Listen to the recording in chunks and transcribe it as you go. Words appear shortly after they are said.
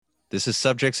This is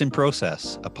Subjects in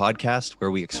Process, a podcast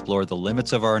where we explore the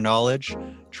limits of our knowledge,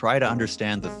 try to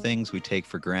understand the things we take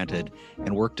for granted,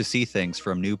 and work to see things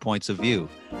from new points of view.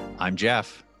 I'm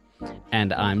Jeff.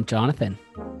 And I'm Jonathan.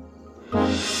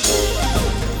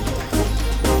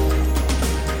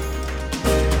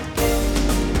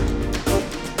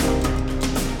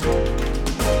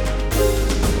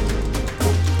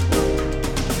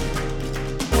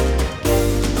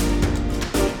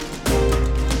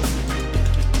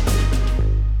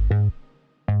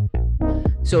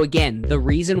 So again, the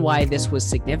reason why this was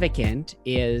significant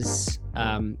is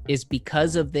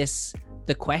because of this,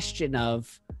 the question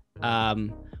of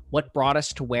what brought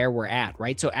us to where we're at,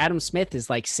 right? So Adam Smith is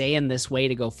like saying this way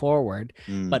to go forward,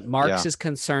 but Marx is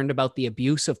concerned about the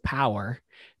abuse of power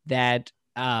that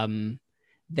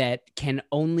that can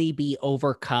only be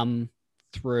overcome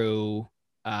through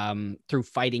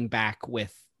fighting back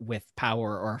with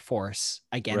power or force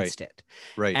against it.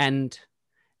 Right.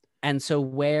 And so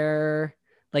where,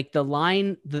 like, the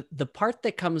line, the part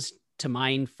that comes to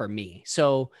mind for me.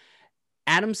 So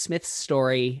Adam Smith's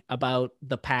story about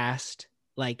the past,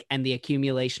 like, and the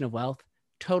accumulation of wealth,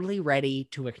 totally ready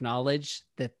to acknowledge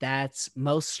that that's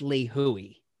mostly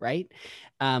hooey, right?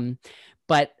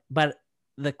 But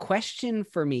the question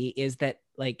for me is that,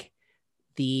 like,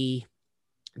 the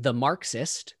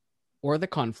Marxist or the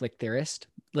conflict theorist,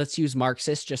 let's use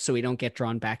Marxist just so we don't get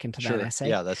drawn back into that essay.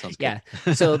 Yeah, that sounds good.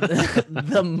 Yeah. So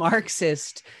the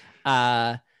Marxist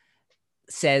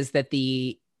says that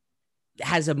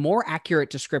has a more accurate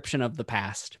description of the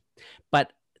past,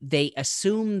 but they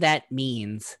assume that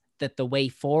means that the way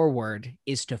forward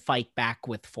is to fight back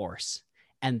with force.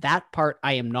 And that part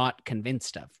I am not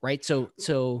convinced of, right? So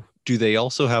do they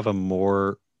also have a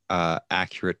more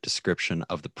accurate description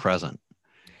of the present?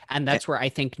 And that's where I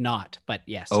think not, but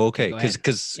yes. Oh, okay.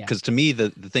 Because to me, the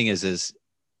thing is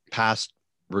past,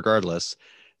 regardless,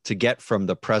 to get from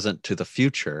the present to the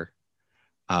future.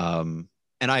 And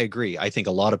I agree. I think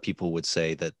a lot of people would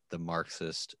say that the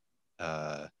Marxist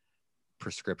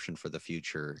prescription for the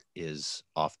future is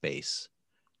off base,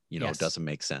 doesn't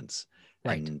make sense.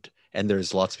 Right. And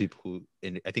there's lots of people who,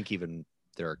 and I think even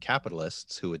there are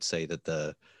capitalists who would say that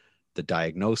the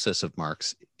diagnosis of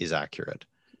Marx is accurate.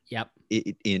 Yep.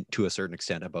 To a certain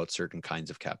extent about certain kinds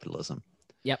of capitalism.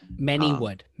 Yep. Many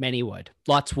would.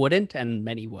 Lots wouldn't, and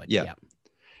many would. Yeah. Yep.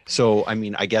 So, I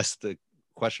mean, I guess the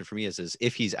question for me is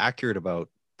if he's accurate about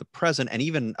the present and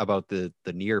even about the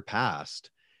near past,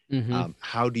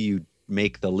 how do you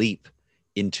make the leap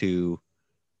into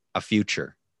a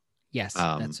future? Yes.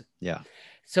 Yeah.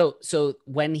 So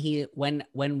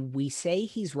when we say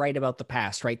he's right about the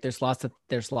past, right? There's lots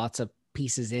of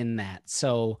pieces in that.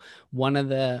 So one of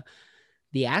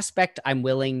the aspect I'm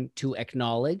willing to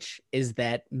acknowledge is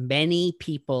that many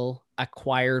people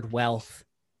acquired wealth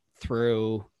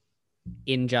through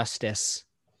injustice,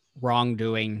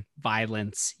 wrongdoing,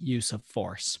 violence, use of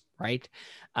force, right?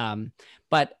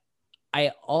 But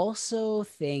I also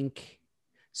think,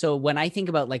 so when I think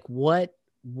about, like, what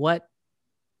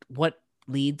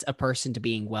leads a person to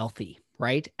being wealthy,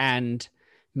 right? And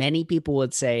many people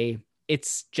would say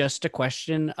it's just a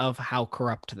question of how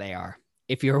corrupt they are.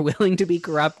 If you're willing to be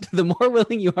corrupt, the more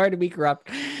willing you are to be corrupt,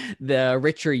 the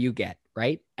richer you get,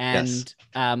 right? And yes.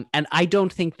 And I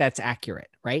don't think that's accurate,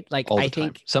 right? Like, I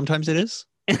think sometimes it is.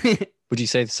 Would you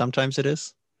say sometimes it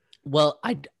is? Well,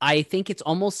 I think it's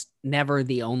almost never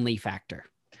the only factor,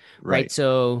 right?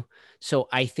 So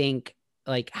I think,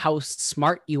 like, how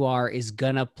smart you are is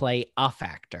gonna play a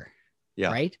factor. Yeah.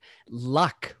 Right.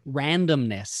 Luck,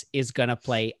 randomness is going to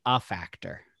play a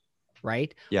factor.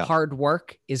 Right. Yeah. Hard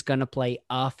work is going to play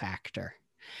a factor.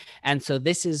 And so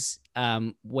this is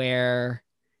where,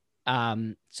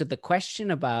 so the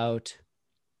question about,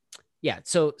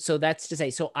 so that's to say,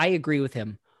 so I agree with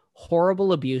him.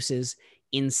 Horrible abuses,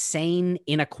 insane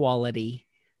inequality,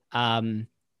 and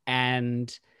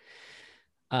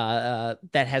that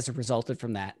has resulted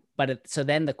from that. But so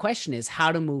then the question is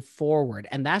how to move forward.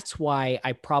 And that's why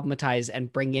I problematize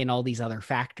and bring in all these other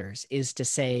factors, is to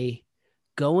say,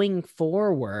 going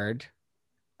forward,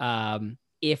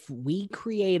 if we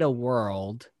create a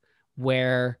world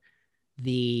where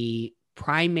the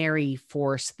primary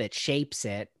force that shapes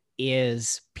it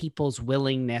is people's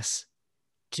willingness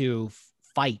to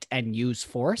fight and use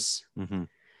force,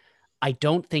 I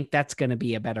don't think that's going to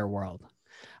be a better world.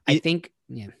 I think,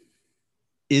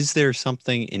 Is there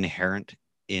something inherent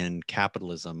in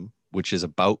capitalism, which is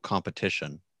about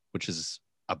competition, which is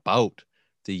about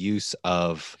the use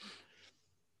of,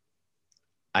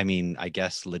 I mean, I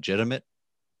guess, legitimate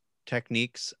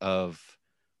techniques of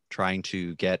trying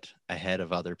to get ahead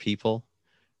of other people,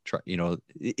 try,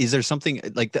 is there something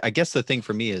like, I guess the thing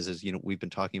for me is, we've been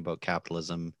talking about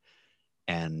capitalism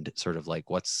and sort of like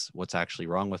what's actually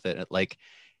wrong with it. Like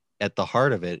at the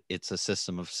heart of it, it's a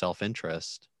system of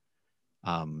self-interest,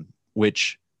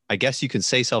 which I guess you can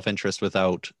say self-interest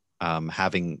without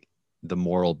having the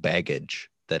moral baggage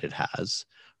that it has,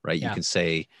 right? Yeah. You can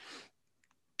say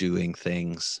doing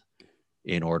things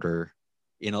in order,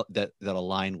 that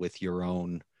align with your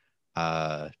own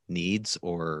needs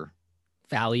or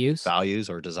values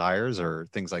or desires or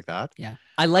things like that. Yeah.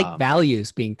 I like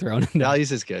values being thrown in there.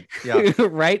 Values is good. Yeah.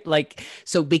 Right? Like,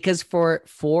 so because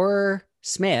for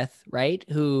Smith, right,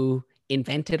 who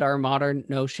invented our modern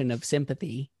notion of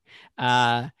sympathy,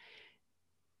 when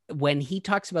he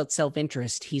talks about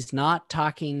self-interest, he's not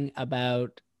talking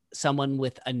about someone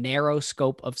with a narrow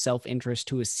scope of self-interest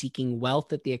who is seeking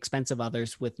wealth at the expense of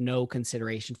others with no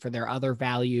consideration for their other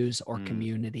values or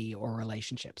community or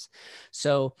relationships.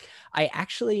 So I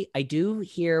do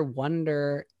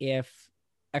wonder if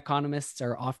economists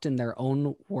are often their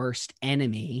own worst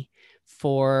enemy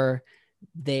for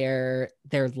their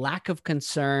lack of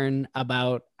concern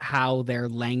about how their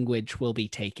language will be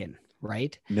taken.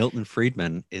 Right. Milton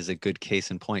Friedman is a good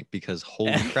case in point, because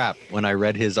holy crap, when I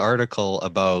read his article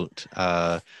about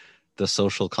the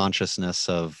social consciousness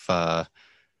of, do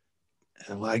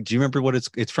you remember what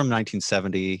it's from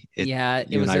 1970?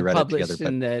 It was published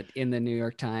in the New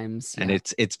York Times. Yeah.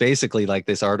 And it's basically like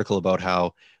this article about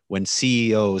how when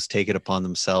CEOs take it upon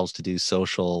themselves to do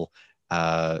social,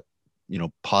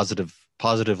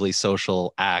 positively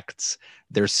social acts,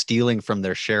 they're stealing from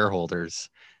their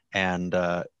shareholders and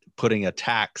putting a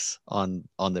tax on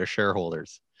their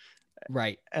shareholders.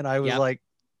 Right. And I was like,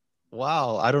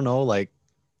 wow, I don't know. Like,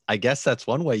 I guess that's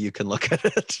one way you can look at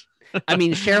it. I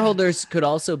mean, shareholders could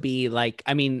also be like,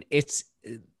 I mean, it's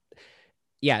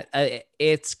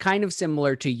kind of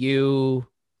similar to you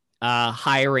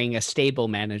hiring a stable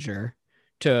manager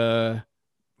to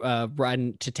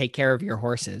take care of your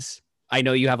horses. I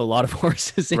know you have a lot of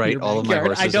horses in your backyard. All of my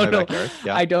horses in my backyard.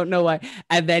 Yeah. I don't know why.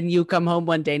 And then you come home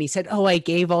one day and he said, "Oh, I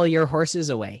gave all your horses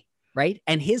away." Right.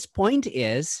 And his point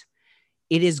is,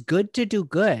 it is good to do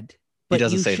good. But he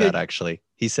doesn't say that, actually.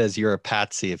 He says you're a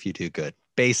patsy if you do good.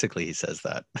 Basically, he says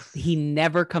that. He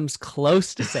never comes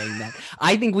close to saying that.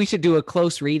 I think we should do a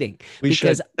close reading. We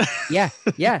should. Yeah.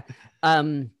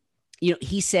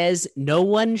 He says no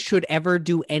one should ever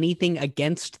do anything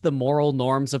against the moral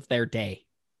norms of their day.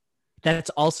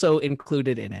 That's also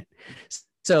included in it.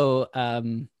 So,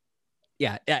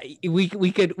 we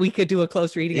could do a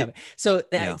close reading of it. So,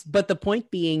 but the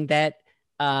point being that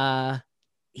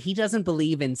he doesn't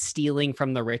believe in stealing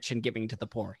from the rich and giving to the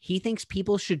poor. He thinks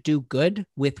people should do good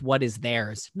with what is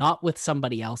theirs, not with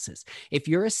somebody else's. If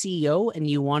you're a CEO and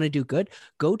you want to do good,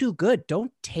 go do good.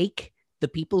 Don't take the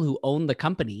people who own the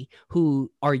company, who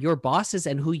are your bosses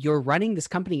and who you're running this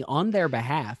company on their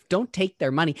behalf. Don't take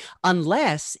their money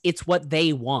unless it's what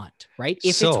they want, right?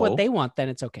 If it's what they want, then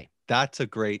it's okay. That's a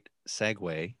great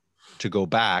segue to go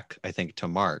back, I think, to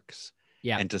Marx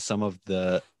and to some of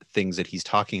the things that he's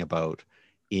talking about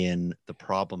in the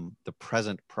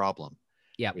present problem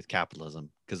with capitalism.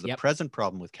 Because the present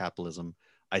problem with capitalism,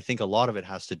 I think a lot of it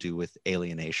has to do with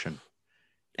alienation.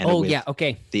 And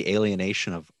the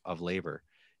alienation of labor.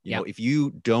 You know, if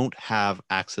you don't have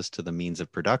access to the means of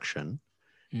production,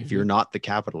 if you're not the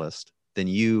capitalist, then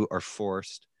you are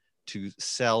forced to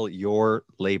sell your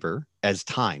labor as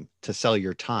time, to sell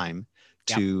your time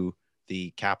to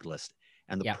the capitalist.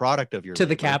 And the product of your to labor,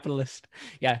 the capitalist.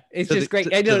 Yeah. It's just great.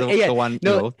 The one who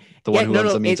owns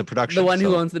the means of production. The one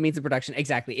who owns the means of production.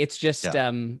 Exactly. It's just,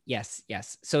 yes.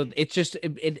 So it's just,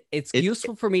 it's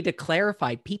useful for me to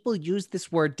clarify. People use this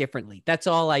word differently. That's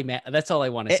all I meant. That's all I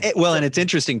want to say. And it's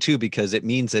interesting too, because it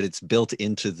means that it's built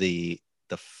into the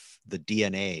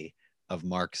DNA of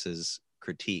Marx's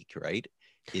critique, right?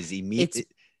 He's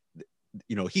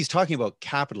talking about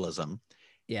capitalism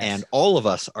and all of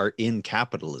us are in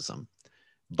capitalism.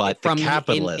 But the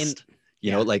capitalist,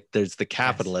 like there's the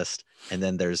capitalist and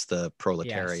then there's the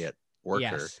proletariat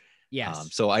worker.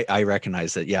 Yes. So I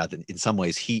recognize that, in some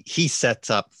ways he sets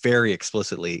up very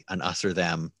explicitly an us or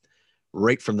them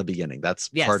right from the beginning. That's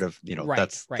part of,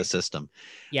 that's the system.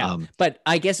 Yeah. But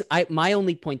I guess my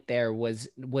only point there was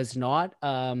not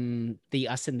the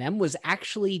us and them, was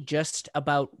actually just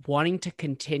about wanting to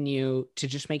continue to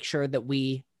just make sure that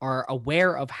we are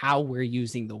aware of how we're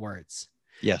using the words.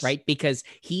 Yes. Right. Because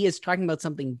he is talking about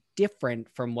something different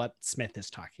from what Smith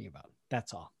is talking about.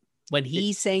 That's all. When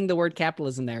he's saying the word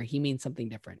capitalism there, he means something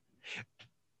different.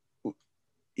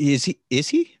 Is he?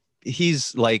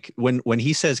 He's like, when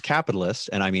he says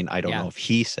capitalist, and I mean, I don't know if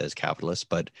he says capitalist,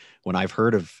 but when I've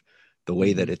heard of the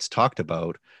way that it's talked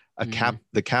about,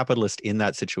 the capitalist in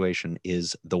that situation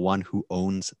is the one who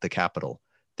owns the capital.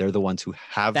 They're the ones who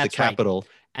have the capital,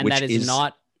 and which that is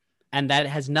not, and that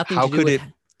has nothing to do with.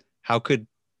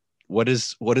 What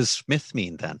does Smith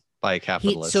mean then by a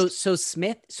capitalist? So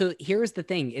Smith. So here's the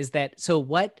thing: is that so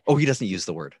what? Oh, he doesn't use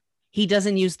the word. He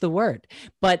doesn't use the word,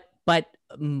 but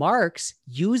Marx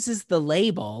uses the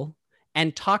label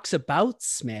and talks about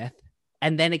Smith,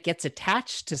 and then it gets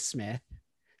attached to Smith.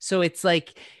 So it's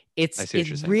like it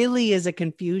really is a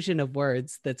confusion of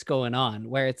words that's going on,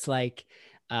 where it's like,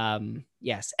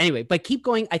 yes. Anyway, but keep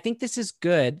going. I think this is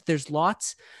good. There's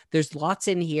lots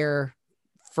in here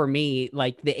for me,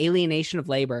 like the alienation of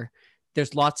labor.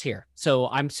 There's lots here. So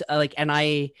I'm like,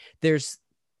 there's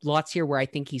lots here where I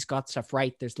think he's got stuff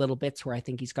right. There's little bits where I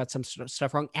think he's got some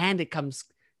stuff wrong. And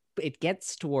it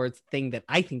gets towards the thing that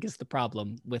I think is the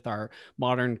problem with our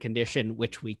modern condition,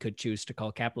 which we could choose to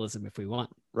call capitalism if we want.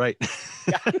 Right.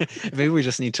 Maybe we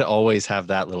just need to always have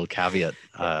that little caveat.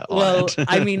 Well,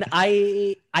 I mean,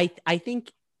 I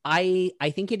think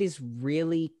it is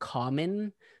really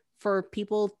common for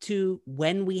people to,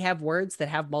 when we have words that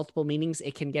have multiple meanings,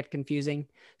 it can get confusing.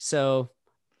 So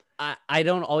I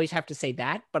don't always have to say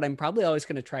that, but I'm probably always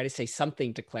going to try to say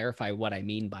something to clarify what I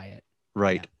mean by it.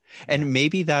 Right. Yeah. And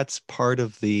maybe that's part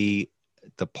of the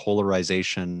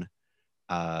polarization.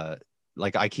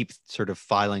 Like I keep sort of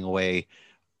filing away.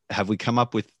 Have we come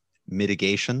up with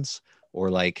mitigations or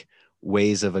like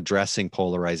ways of addressing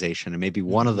polarization? And maybe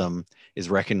one of them is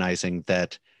recognizing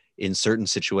that in certain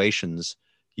situations,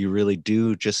 you really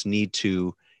do just need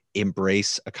to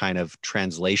embrace a kind of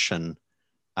translation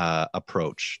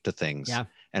approach to things,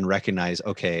 and recognize,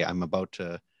 okay, I'm about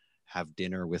to have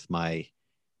dinner with my,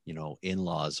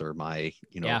 in-laws or my,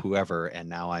 whoever, and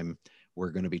now we're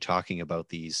going to be talking about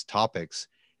these topics.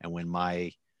 And when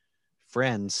my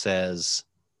friend says,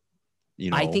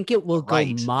 I think it will go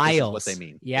miles. This is what they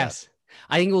mean. Yes.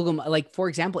 I think we'll go, like, for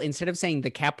example, instead of saying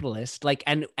the capitalist, like,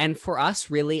 and for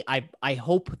us, really, I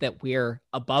hope that we're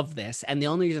above this. And the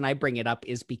only reason I bring it up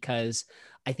is because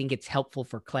I think it's helpful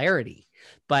for clarity.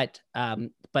 But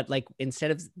like,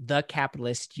 instead of the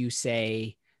capitalist, you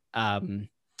say, the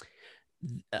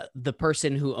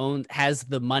person who has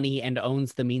the money and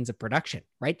owns the means of production,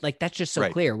 right? Like, that's just so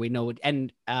clear. We know.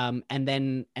 And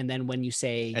then when you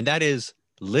say, and that is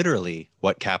literally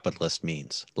what capitalist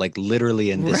means, like literally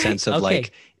in the sense of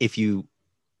like, if you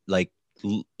like,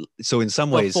 so in some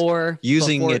ways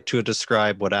using it to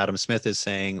describe what Adam Smith is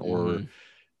saying, or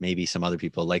maybe some other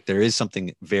people, like there is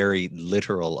something very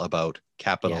literal about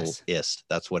capitalist.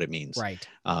 That's what it means. Right.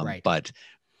 But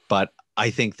I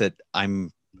think that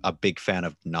I'm a big fan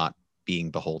of not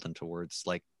being beholden to words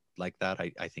like that.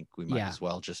 I think we might as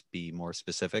well just be more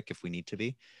specific if we need to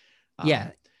be.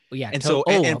 And so,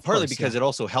 and partly because it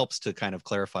also helps to kind of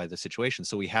clarify the situation.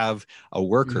 So we have a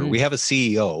worker, we have a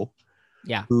CEO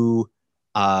who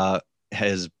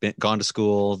has gone to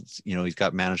school, he's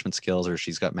got management skills, or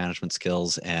she's got management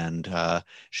skills, and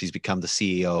she's become the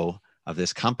CEO of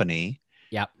this company.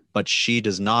 But she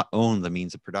does not own the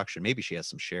means of production. Maybe she has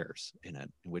some shares in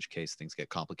it, in which case things get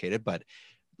complicated. But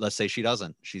let's say she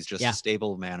doesn't. She's just a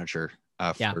stable manager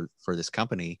for this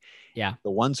company. The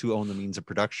ones who own the means of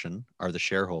production are the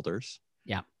shareholders.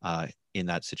 In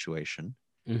that situation.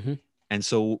 And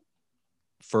so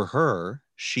for her,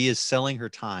 she is selling her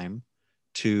time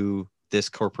to this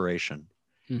corporation.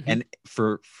 And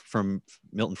from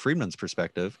Milton Friedman's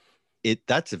perspective,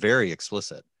 that's very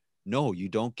explicit. No, you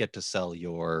don't get to sell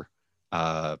your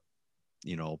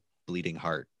bleeding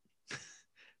heart.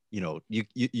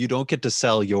 You don't get to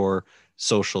sell your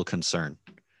social concern.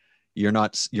 You're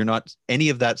not any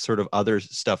of that sort of other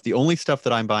stuff. The only stuff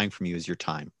that I'm buying from you is your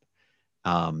time.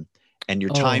 And your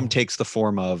time takes the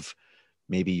form of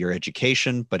maybe your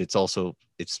education, but it's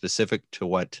specific to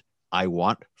what I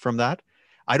want from that.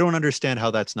 I don't understand how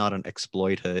that's not an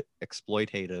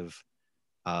exploitative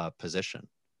position.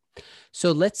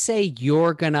 So let's say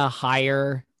you're going to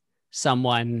hire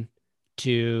someone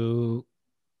to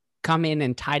come in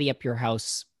and tidy up your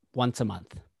house once a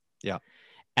month.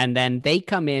 And then they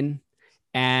come in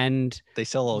and they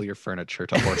sell all your furniture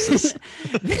to horses.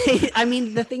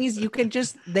 The thing is,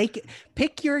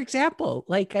 pick your example.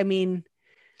 Like, I mean,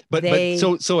 but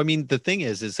the thing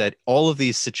is that all of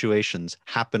these situations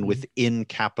happen within a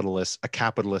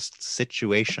capitalist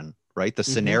situation, right? The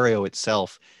scenario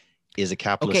itself is a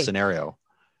capitalist scenario.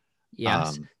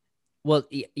 Yes.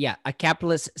 A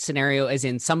capitalist scenario as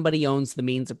in somebody owns the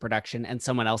means of production and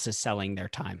someone else is selling their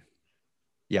time.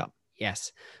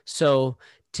 Yes. So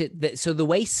the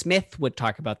way Smith would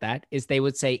talk about that is they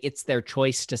would say it's their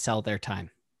choice to sell their time,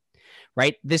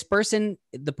 right? This person,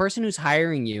 the person who's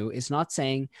hiring you is not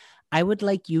saying, I would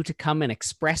like you to come and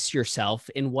express yourself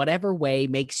in whatever way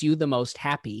makes you the most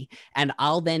happy, and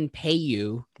I'll then pay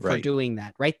you for doing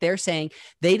that, right? They're saying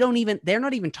they're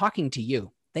not even talking to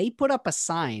you. They put up a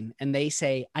sign and they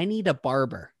say, I need a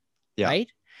barber,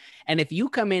 right? And if you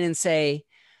come in and say,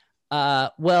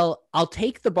 well, I'll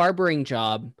take the barbering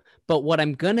job, but what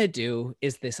I'm going to do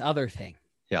is this other thing.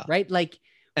 Yeah. Right. Like,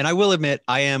 and I will admit,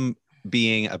 I am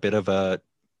being a bit of a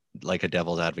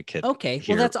devil's advocate. Okay.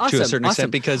 Well, that's awesome. To a certain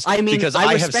extent, because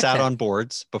I have sat on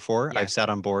boards before. Yeah. I've sat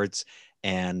on boards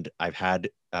and I've had,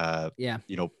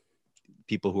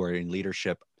 people who are in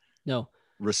leadership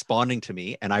responding to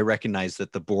me. And I recognize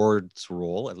that the board's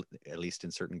role, at least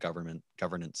in certain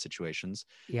governance situations,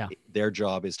 their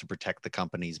job is to protect the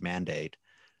company's mandate.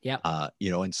 Yeah.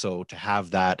 And so to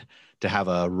have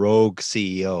a rogue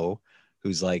CEO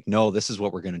who's like, no, this is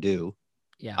what we're going to do.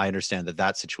 Yeah. I understand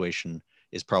that situation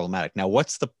is problematic. Now,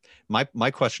 what's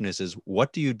my question is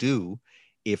what do you do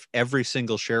if every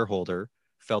single shareholder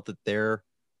felt that their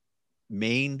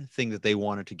main thing that they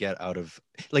wanted to get out of,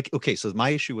 like, okay, so my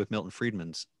issue with Milton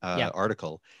Friedman's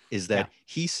article is that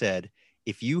he said,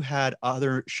 if you had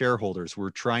other shareholders who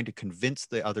were trying to convince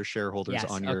the other shareholders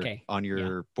on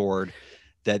your board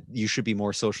that you should be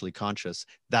more socially conscious,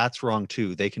 that's wrong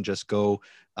too. They can just go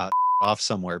off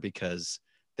somewhere because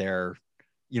they're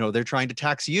trying to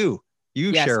tax you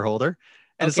shareholder.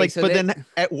 And it's like, so then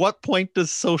at what point does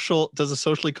a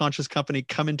socially conscious company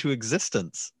come into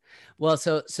existence? Well,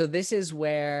 so this is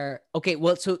where, okay,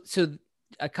 well, so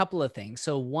a couple of things.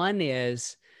 So one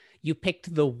is you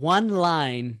picked the one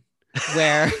line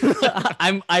where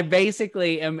I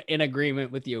basically am in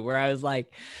agreement with you, where I was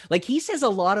like he says a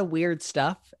lot of weird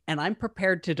stuff and I'm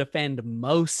prepared to defend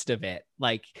most of it.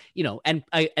 Like, and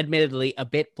I admittedly a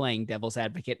bit playing devil's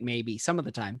advocate, maybe some of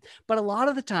the time, but a lot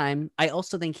of the time, I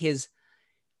also think his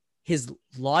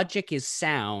logic is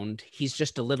sound. He's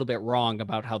just a little bit wrong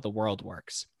about how the world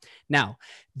works. Now,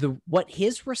 what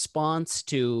his response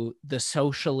to the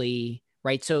socially,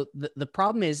 right? So the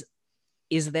problem is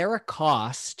there a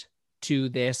cost to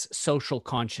this social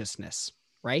consciousness,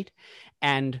 right?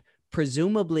 And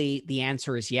presumably the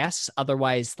answer is yes.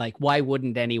 Otherwise, like, why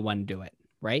wouldn't anyone do it?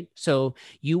 Right. So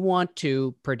you want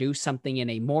to produce something in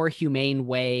a more humane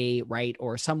way, right?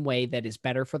 Or some way that is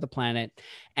better for the planet.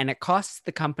 And it costs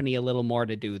the company a little more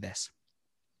to do this.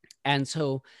 And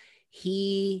so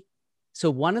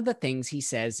one of the things he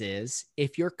says is,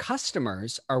 if your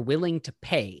customers are willing to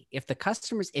pay, if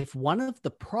one of the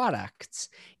products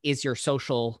is your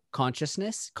social conscience,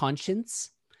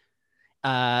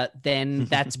 then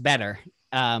that's better.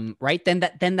 Right.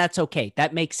 Then that's okay.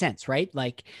 That makes sense. Right.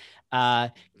 Like,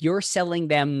 you're selling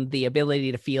them the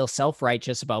ability to feel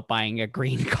self-righteous about buying a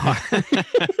green car.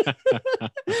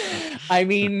 I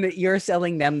mean, you're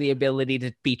selling them the ability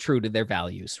to be true to their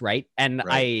values, right? And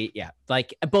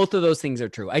like both of those things are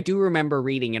true. I do remember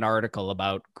reading an article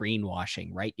about greenwashing,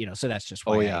 right? So that's just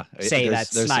why I say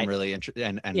there's some really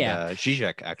interesting, and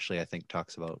Zizek actually, I think,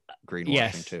 talks about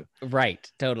greenwashing too. Right,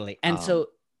 totally. And so,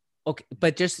 okay,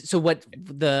 but just so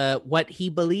what he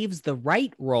believes the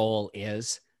right role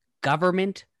is,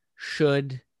 government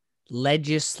should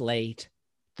legislate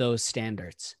those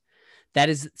standards. That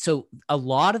is, so a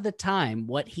lot of the time,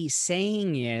 what he's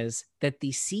saying is that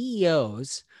the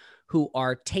CEOs who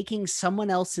are taking someone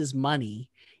else's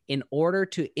money in order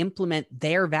to implement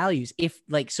their values,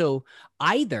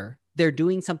 either they're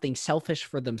doing something selfish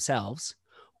for themselves,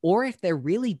 or if they're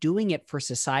really doing it for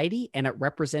society and it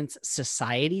represents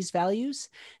society's values,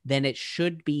 then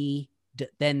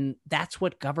then that's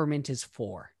what government is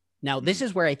for. Now, this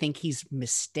is where I think he's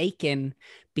mistaken,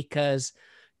 because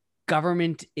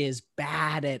government is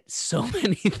bad at so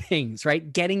many things,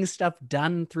 right? Getting stuff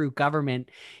done through government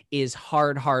is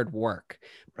hard work.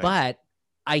 Right. But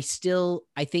I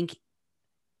think,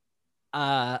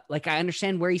 I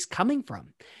understand where he's coming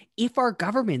from. If our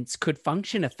governments could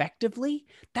function effectively,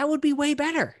 that would be way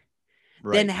better.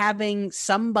 Right. Than having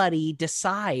somebody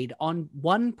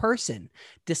one person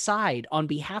decide on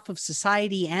behalf of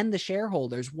society and the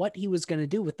shareholders what he was going to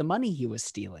do with the money he was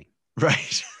stealing.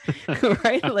 Right.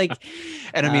 Right. Like,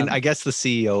 and I mean, I guess the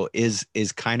CEO is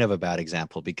kind of a bad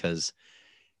example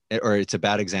it's a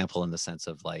bad example in the sense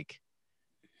of, like,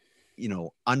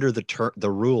 under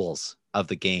the rules of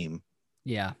the game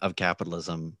of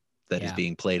capitalism that is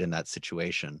being played in that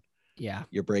situation. Yeah.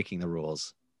 You're breaking the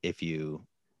rules if you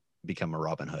become a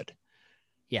Robin Hood.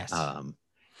 Yes.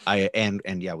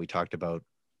 We talked about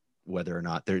whether or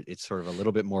not it's sort of a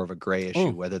little bit more of a gray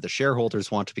issue, whether the shareholders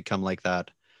want to become like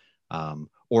that,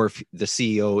 or if the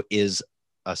CEO is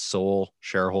a sole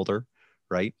shareholder,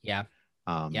 right? Yeah.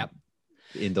 Yep.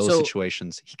 In those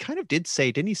situations, he kind of did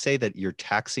say, didn't he say that you're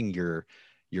taxing your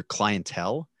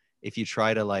clientele if you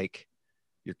try to like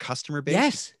your customer base?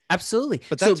 Yes, absolutely.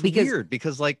 But that's weird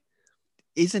because like,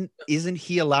 isn't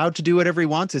he allowed to do whatever he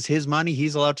wants? It's his money.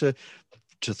 He's allowed to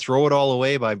throw it all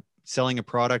away by selling a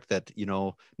product that, you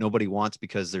know, nobody wants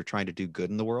because they're trying to do good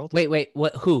in the world. Wait,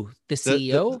 what? Who? The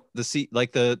CEO?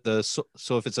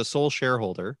 So if it's a sole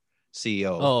shareholder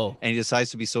CEO and he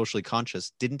decides to be socially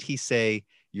conscious, didn't he say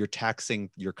you're taxing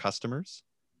your customers?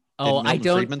 Oh, Didn't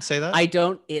Milton Friedman say that? I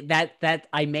don't. That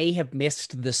I may have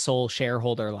missed the sole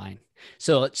shareholder line.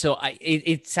 So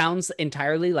it sounds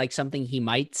entirely like something he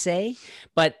might say,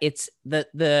 but it's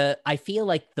I feel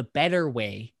like the better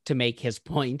way to make his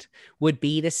point would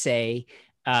be to say,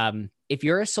 if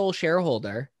you're a sole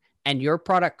shareholder and your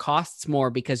product costs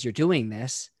more because you're doing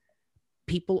this,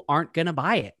 people aren't going to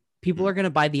buy it. People are going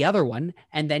to buy the other one,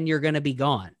 and then you're going to be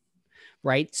gone,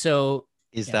 right? So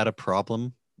is that a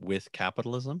problem with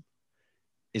capitalism?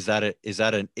 Is that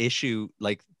an issue,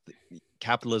 like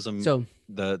capitalism? So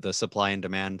the supply and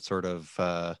demand sort of,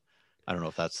 I don't know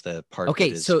if that's the part. Okay,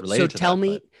 that is so related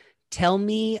to tell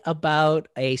me about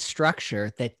a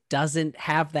structure that doesn't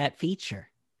have that feature.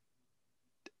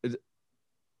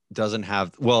 Doesn't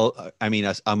have, well, I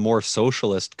mean, a more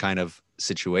socialist kind of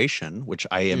situation, which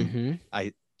I am.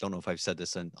 I don't know if I've said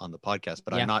this on the podcast,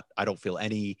 but I don't feel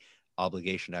any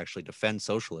obligation to actually defend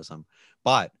socialism,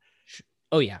 but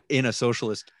in a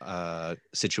socialist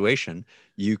situation,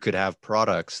 you could have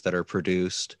products that are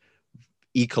produced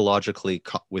ecologically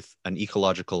with an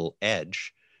ecological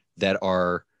edge that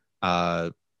are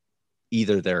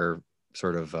either they're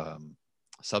sort of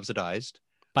subsidized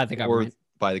by the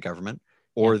government,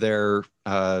 or they're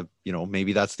you know,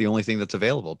 maybe that's the only thing that's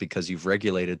available because you've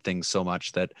regulated things so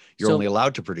much that you're only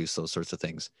allowed to produce those sorts of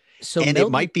things. And it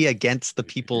might be against the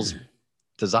people's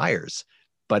desires,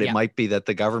 but it might be that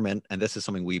the government, and this is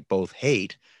something we both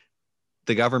hate,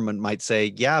 the government might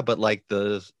say, yeah, but like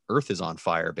the earth is on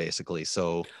fire basically.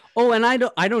 So and I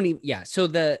don't even so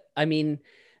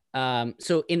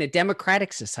so in a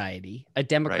democratic society, a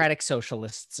democratic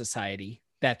socialist society,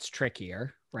 that's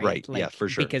trickier, right? Like, for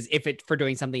sure. Because if it for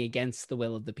doing something against the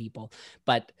will of the people.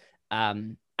 But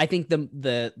I think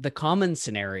the common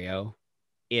scenario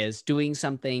is doing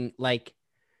something like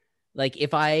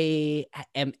if I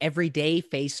am every day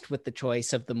faced with the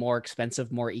choice of the more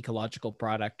expensive, more ecological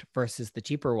product versus the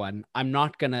cheaper one, I'm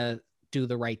not going to do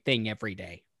the right thing every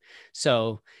day.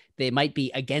 So they might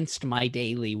be against my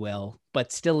daily will,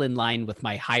 but still in line with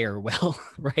my higher will,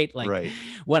 right? Like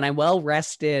when I'm well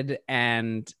rested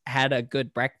and had a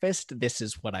good breakfast, this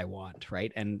is what I want,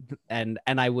 right? And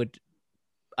I would,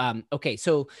 okay.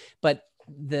 So, but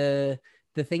the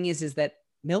thing is that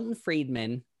Milton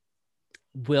Friedman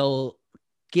will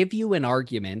give you an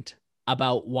argument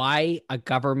about why a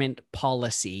government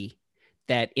policy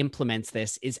that implements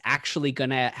this is actually going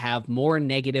to have more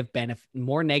negative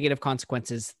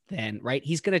consequences than, right?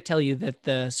 He's going to tell you that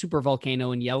the super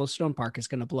volcano in Yellowstone Park is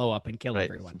going to blow up and kill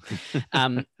everyone.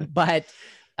 But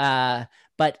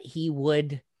he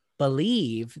would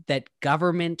believe that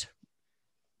government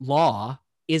law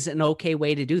is an okay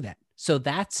way to do that. So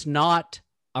that's not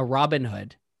a Robin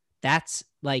Hood. That's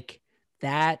like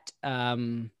that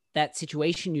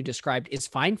situation you described is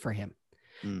fine for him.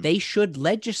 They should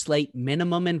legislate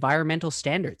minimum environmental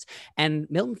standards. And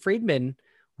Milton Friedman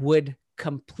would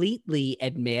completely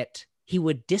admit he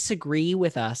would disagree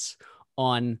with us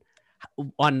on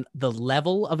the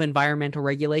level of environmental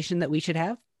regulation that we should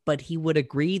have, but he would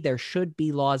agree there should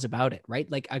be laws about it, right?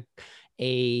 Like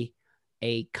a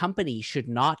company should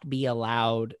not be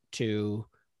allowed to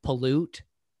pollute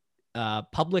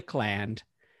public land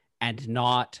and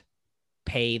not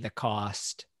pay the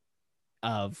cost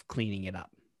of cleaning it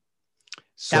up.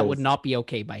 So, that would not be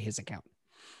okay by his account.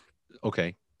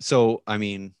 Okay. So, I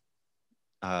mean,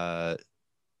 so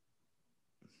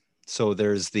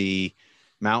there's the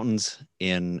mountains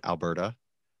in Alberta,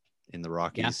 in the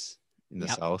Rockies, in the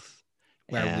south,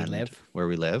 where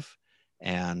we live.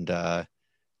 And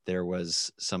there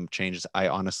was some changes. I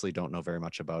honestly don't know very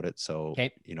much about it. So,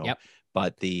 you know,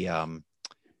 but the,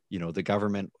 you know, the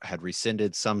government had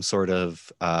rescinded some sort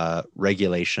of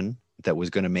regulation that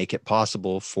was going to make it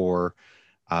possible for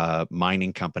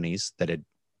mining companies that had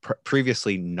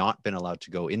previously not been allowed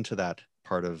to go into that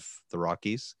part of the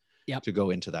Rockies to go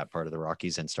into that part of the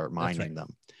Rockies and start mining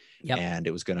them. And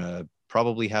it was going to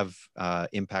probably have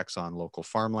impacts on local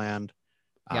farmland.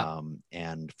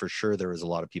 And for sure, there was a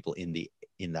lot of people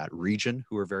in that region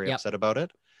who were very upset about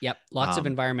it. Lots of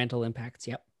environmental impacts.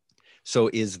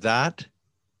 So is that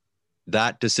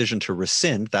decision to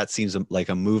rescind, that seems like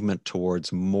a movement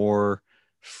towards more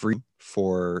free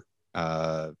for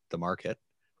the market,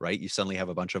 right? You suddenly have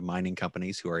a bunch of mining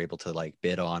companies who are able to like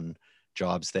bid on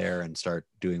jobs there and start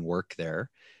doing work there,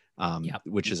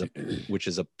 which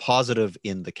is a positive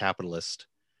in the capitalist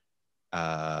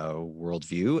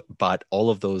worldview, but all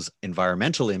of those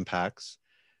environmental impacts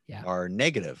are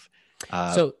negative.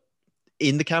 So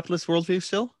in the capitalist worldview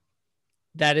still?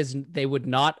 That is, they would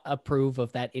not approve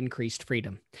of that increased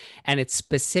freedom. And it's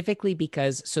specifically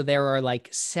because, so there are like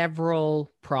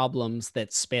several problems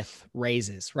that Smith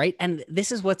raises, right? And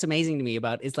this is what's amazing to me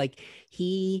about is like,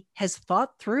 he has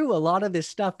thought through a lot of this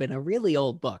stuff in a really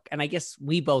old book. And I guess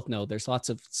we both know there's lots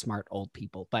of smart old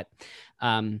people, but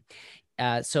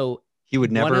so he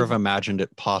would never have imagined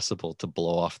it possible to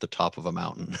blow off the top of a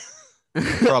mountain.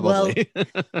 Probably.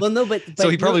 well, no, but so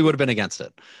he probably would have been against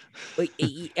it.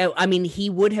 I mean, he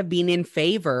would have been in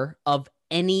favor of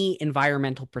any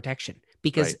environmental protection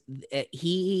because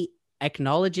he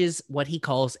acknowledges what he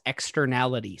calls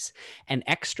externalities, and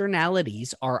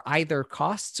externalities are either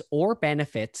costs or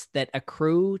benefits that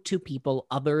accrue to people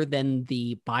other than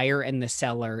the buyer and the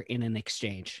seller in an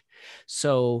exchange.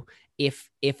 So if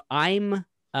I'm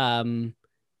buying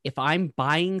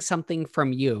something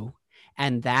from you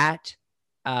and that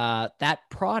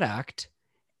product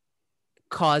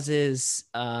causes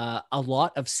a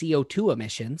lot of CO2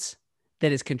 emissions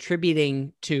that is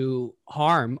contributing to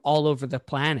harm all over the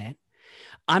planet,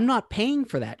 I'm not paying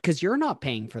for that because you're not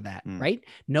paying for that, right?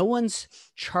 No one's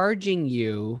charging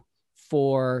you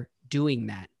for doing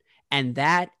that. And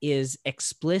that is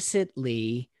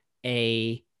explicitly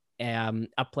a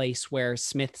place where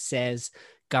Smith says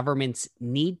governments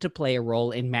need to play a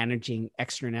role in managing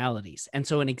externalities. And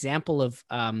so an example of,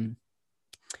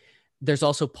 there's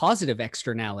also positive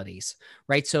externalities,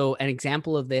 right? So an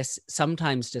example of this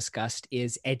sometimes discussed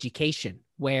is education,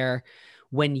 where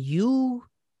when you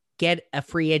get a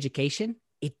free education,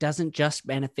 it doesn't just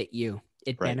benefit you.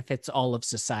 It benefits all of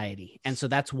society. And so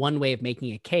that's one way of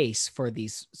making a case for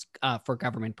these, for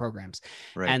government programs.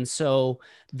 Right. And so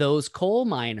those coal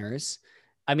miners,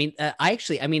 I mean,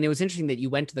 it was interesting that you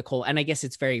went to the coal, and I guess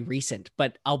it's very recent,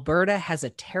 but Alberta has a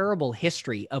terrible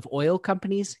history of oil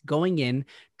companies going in,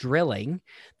 drilling.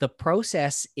 The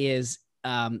process is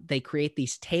they create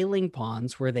these tailing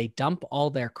ponds where they dump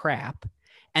all their crap,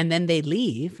 and then they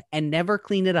leave and never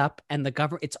clean it up. And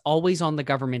it's always on the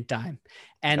government dime.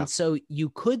 And so you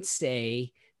could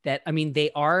say that, I mean,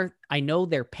 I know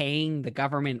they're paying the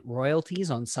government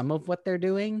royalties on some of what they're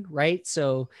doing, right?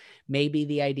 So maybe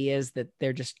the idea is that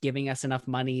they're just giving us enough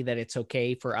money that it's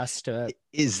okay for us to.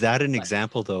 Is that an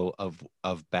example though of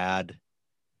bad,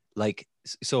 like,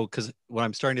 so, because what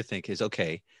I'm starting to think is,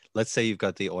 okay, let's say you've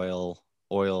got the oil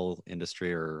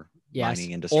industry or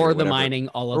mining industry or the mining,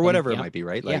 all of or whatever them. It might be,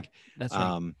 right? Like, that's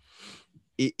right.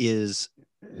 It is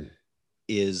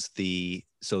the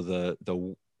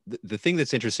thing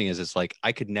that's interesting is it's like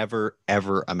I could never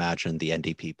ever imagine the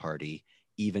NDP party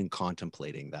even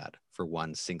contemplating that for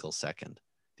one single second,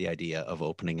 the idea of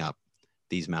opening up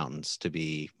these mountains to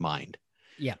be mined.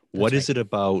 Yeah. What is it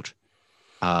about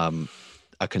a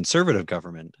conservative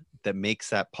government that makes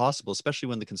that possible, especially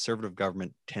when the conservative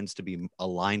government tends to be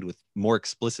aligned with more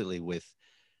explicitly with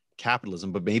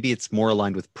capitalism, but maybe it's more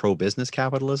aligned with pro-business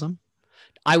capitalism?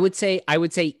 I would say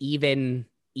even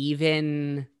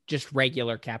just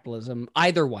regular capitalism,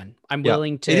 either one. I'm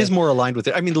willing to. It is more aligned with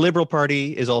it. I mean, the Liberal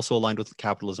Party is also aligned with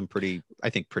capitalism pretty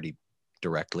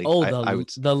directly. Oh,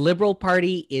 the Liberal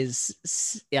Party is,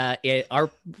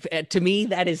 to me,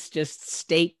 that is just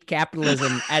state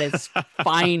capitalism at its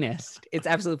finest. It's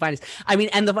absolute finest. I mean,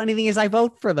 and the funny thing is I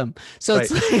vote for them. So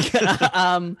it's like,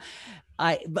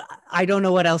 I don't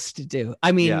know what else to do.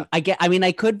 I mean,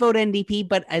 I could vote NDP,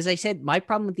 but as I said, my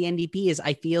problem with the NDP is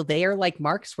I feel they are like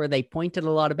Marx, where they point at a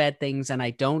lot of bad things, and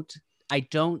I don't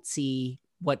see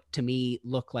what to me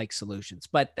look like solutions.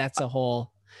 But that's a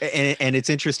whole. And it's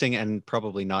interesting, and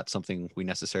probably not something we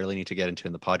necessarily need to get into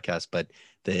in the podcast, but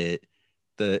the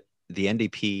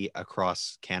NDP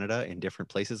across Canada in different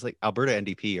places, like Alberta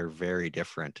NDP, are very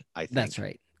different, I think. That's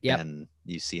right. Than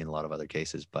you see in a lot of other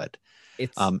cases. But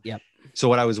it's so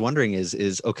what I was wondering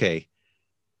is okay,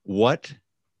 what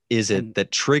is it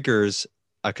that triggers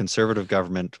a conservative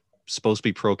government supposed to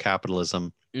be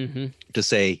pro-capitalism to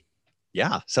say,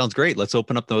 yeah, sounds great, let's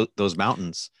open up those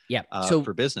mountains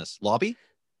for business? Lobby?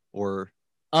 Or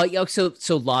so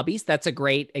lobbies, that's a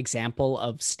great example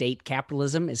of state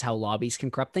capitalism, is how lobbies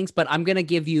can corrupt things. But I'm gonna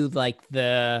give you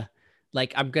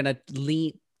I'm gonna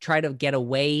try to get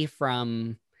away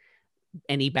from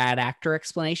any bad actor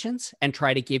explanations and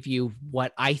try to give you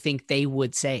what I think they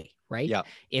would say, right? Yeah.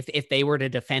 If they were to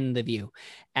defend the view.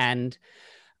 And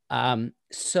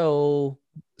so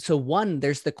one,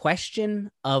 there's the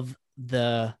question of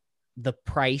the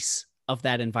price of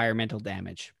that environmental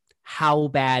damage. How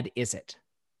bad is it?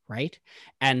 Right.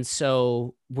 And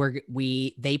so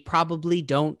they probably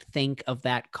don't think of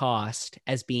that cost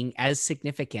as being as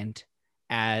significant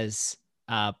as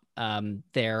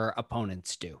their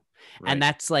opponents do. Right. And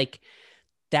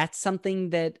that's something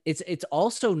that it's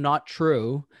also not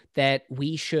true that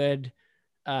we should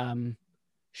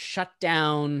shut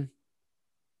down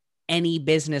any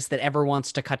business that ever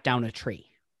wants to cut down a tree.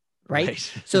 Right.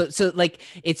 so like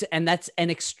it's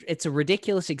a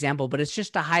ridiculous example, but it's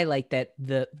just to highlight that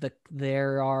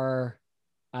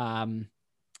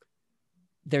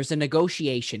there's a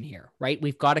negotiation here, right?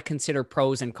 We've got to consider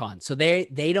pros and cons. So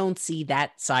they don't see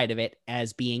that side of it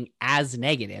as being as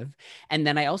negative. And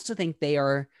then I also think they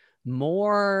are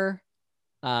more,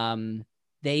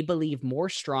 they believe more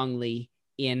strongly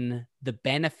in the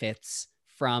benefits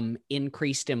from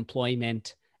increased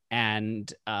employment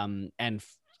and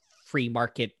free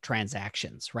market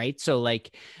transactions, right? So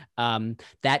like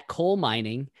that coal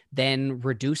mining then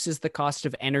reduces the cost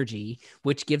of energy,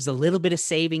 which gives a little bit of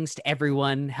savings to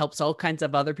everyone, helps all kinds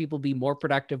of other people be more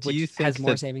productive, which has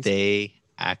more savings. They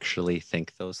actually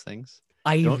think those things?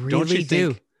 I really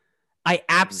do. I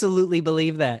absolutely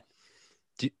believe that.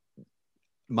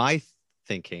 My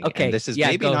thinking, and this is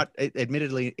maybe not,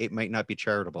 admittedly, it might not be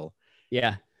charitable.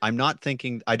 Yeah. I don't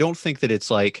think that it's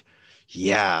like,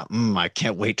 yeah, I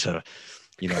can't wait to,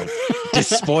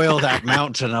 despoil that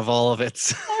mountain of all of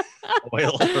its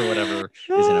oil or whatever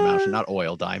is in a mountain, not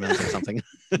oil, diamonds or something.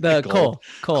 The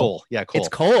coal. Yeah, coal. It's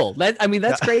coal.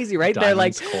 That's crazy, right?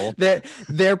 Diamonds, they're like,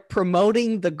 they're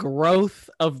promoting the growth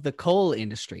of the coal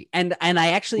industry. And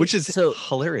I actually, which is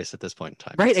hilarious at this point in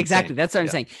time. Right. It's exactly. Insane. That's what I'm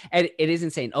saying. And it is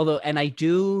insane. Although, and I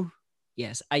do,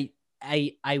 yes, I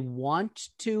want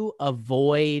to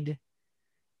avoid,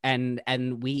 and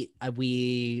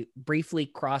we briefly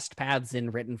crossed paths in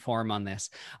written form on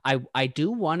this. I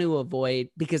do want to avoid,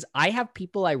 because I have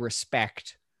people I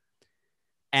respect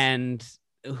and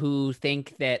who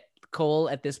think that coal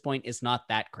at this point is not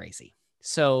that crazy.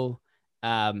 So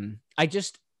I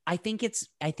think it's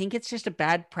just a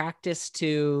bad practice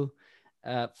to,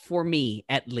 for me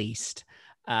at least.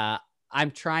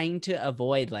 I'm trying to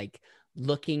avoid like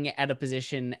looking at a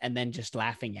position and then just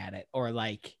laughing at it, or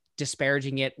like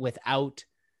disparaging it without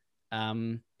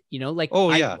like,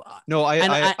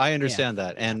 I understand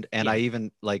that. And I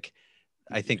even like,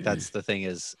 I think that's the thing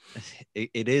is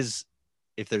it is,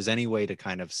 if there's any way to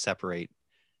kind of separate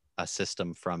a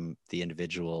system from the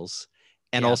individuals,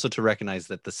 and also to recognize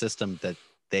that the system that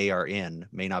they are in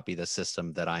may not be the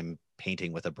system that I'm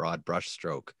painting with a broad brush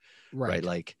stroke. Right.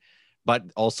 Like, but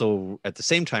also at the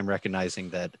same time recognizing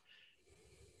that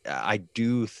I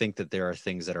do think that there are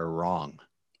things that are wrong.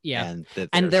 Yeah.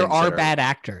 And there are bad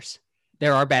actors.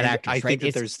 There are bad actors. I think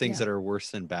that there's things that are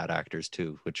worse than bad actors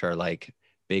too, which are like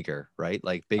bigger, right?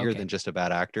 Like bigger than just a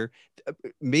bad actor.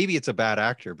 Maybe it's a bad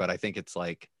actor, but I think it's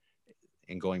like,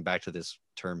 and going back to this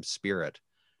term spirit,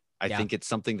 I think it's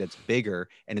something that's bigger,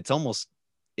 and it's almost,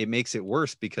 it makes it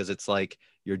worse because it's like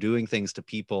you're doing things to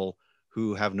people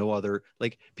who have no other,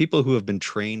 like people who have been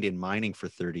trained in mining for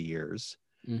 30 years,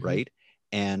 right?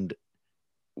 And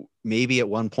maybe at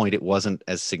one point it wasn't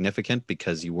as significant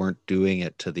because you weren't doing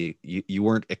it to the, you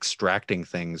weren't extracting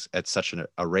things at such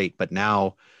a rate, but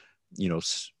now,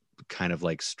 kind of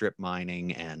like strip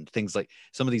mining and things like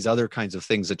some of these other kinds of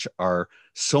things that are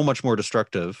so much more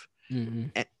destructive,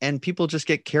 and people just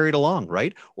get carried along,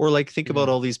 right? Or like think about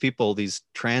all these people, these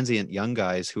transient young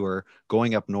guys who are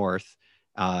going up north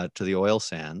to the oil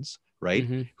sands, right?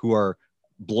 Who are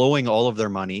blowing all of their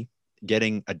money,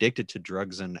 getting addicted to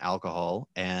drugs and alcohol,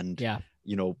 and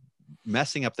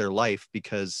messing up their life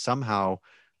because somehow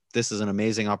this is an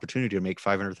amazing opportunity to make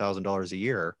 $500,000 a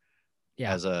year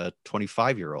as a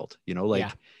 25-year-old.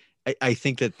 I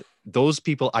think that those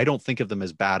people, I don't think of them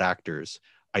as bad actors.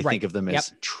 I think of them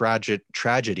as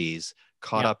tragedies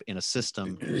caught up in a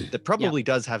system that probably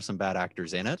does have some bad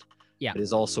actors in it, but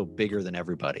is also bigger than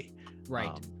everybody.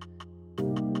 Right.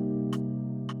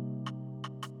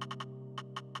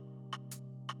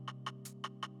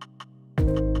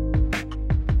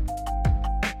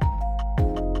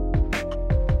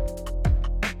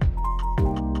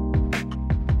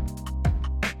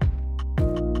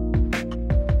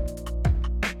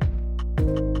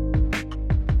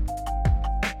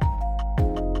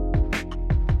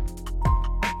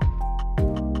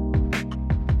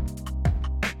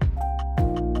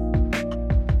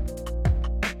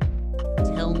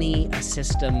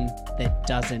 System that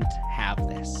doesn't have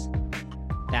this.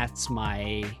 That's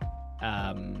my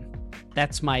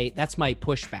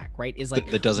pushback, right? Is like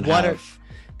that doesn't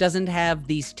doesn't have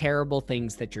these terrible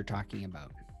things that you're talking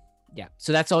about. Yeah.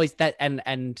 So that's always that.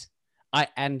 And I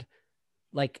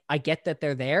get that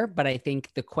they're there, but I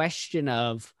think the question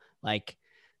of like,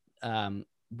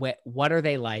 what are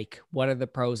they like? What are the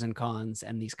pros and cons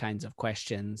and these kinds of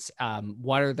questions?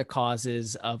 What are the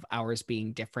causes of ours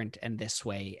being different and this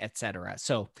way, etc.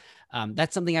 So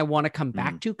that's something I want to come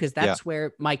back to, because that's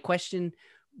where my question,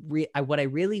 what I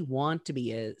really want to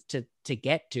be is to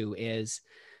get to is,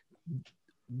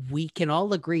 we can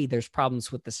all agree there's problems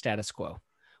with the status quo.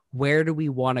 Where do we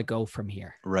want to go from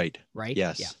here? Right. Right.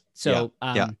 Yes. Yeah. So,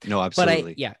 no,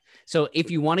 absolutely. But so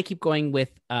if you want to keep going with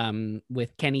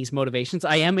Kenny's motivations,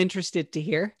 I am interested to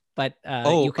hear, but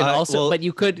you can also, but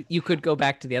you could go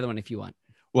back to the other one if you want.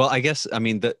 Well, I guess, I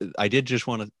mean, I did just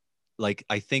want to, like,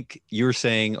 I think you're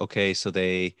saying, okay, so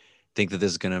they think that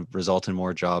this is going to result in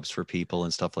more jobs for people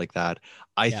and stuff like that.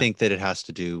 I think that it has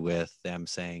to do with them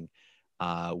saying,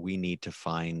 we need to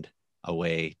find a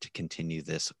way to continue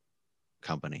this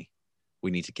company.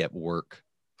 We need to get work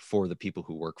for the people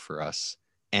who work for us.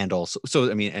 And also,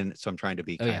 so, I mean, and so I'm trying to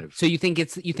be kind of. So you think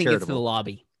it's to the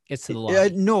lobby. It's to the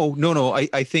lobby. No.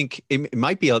 I think it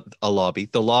might be a lobby.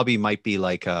 The lobby might be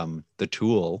like the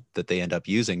tool that they end up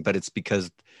using, but it's because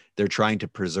they're trying to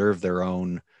preserve their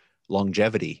own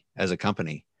longevity as a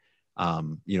company.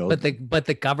 But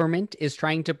the government is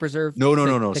trying to preserve.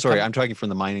 No. Sorry, I'm talking from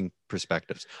the mining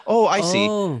perspectives. Oh, I see.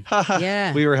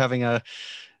 Yeah, we were having a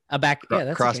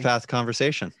cross path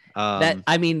conversation. But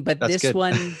this good.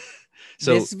 one.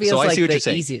 So this feels I like see what you're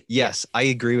saying. Easy. Yes, I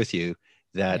agree with you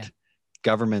that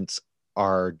governments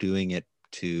are doing it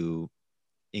to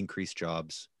increase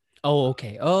jobs. Oh,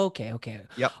 okay.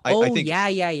 Yep. I think.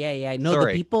 Yeah. No,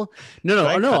 sorry. The people. No.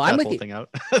 I'm with you. Thing out?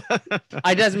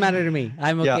 It doesn't matter to me.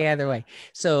 I'm okay either way.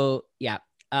 So yeah.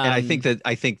 And I think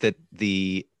that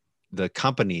the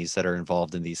companies that are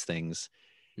involved in these things,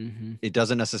 it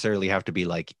doesn't necessarily have to be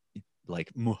like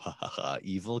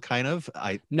evil kind of.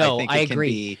 I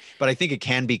agree. But I think it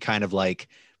can be kind of like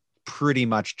pretty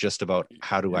much just about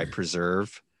how do I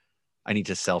preserve. I need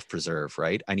to self-preserve,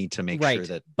 right? I need to make sure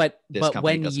that but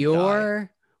when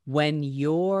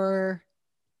you're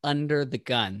under the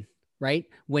gun, right?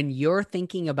 When you're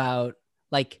thinking about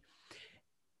like,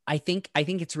 I think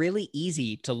it's really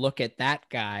easy to look at that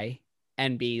guy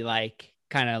and be like,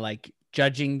 kind of like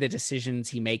judging the decisions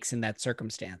he makes in that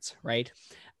circumstance, right?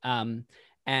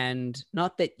 And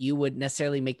not that you would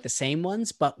necessarily make the same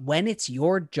ones, but when it's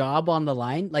your job on the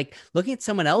line, like looking at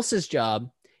someone else's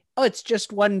job, oh, it's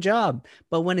just one job.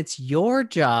 But when it's your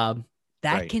job,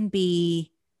 that can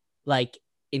be like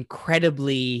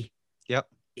incredibly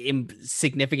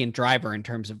significant driver in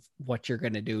terms of what you're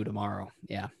going to do tomorrow.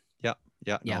 Yeah.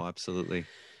 No, absolutely.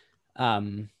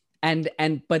 And then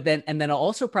it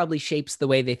also probably shapes the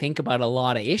way they think about a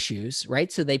lot of issues,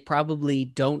 right? So they probably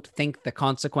don't think the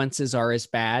consequences are as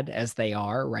bad as they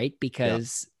are, right?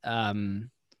 Because they're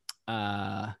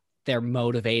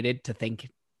motivated to think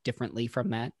differently from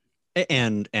that.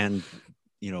 And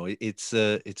it's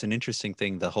an interesting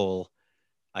thing, the whole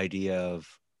idea of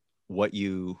what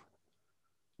you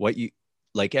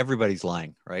like, everybody's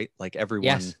lying, right? Like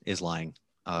everyone is lying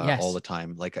all the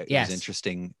time. Like it was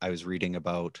interesting. I was reading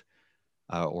about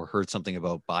or heard something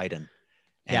about Biden,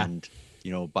 and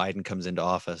Biden comes into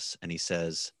office and he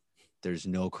says there's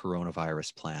no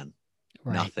coronavirus plan.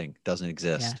 Nothing, doesn't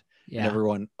exist. And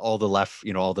everyone, all the left,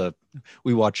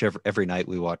 we watch every night,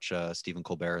 we watch Stephen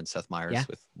Colbert and Seth Meyers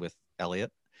with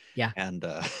Elliot. And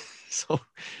so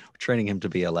we're training him to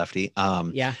be a lefty.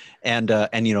 And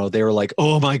they were like,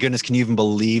 oh my goodness, can you even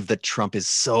believe that Trump is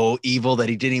so evil that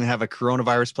he didn't even have a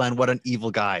coronavirus plan? What an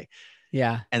evil guy.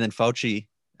 And then Fauci,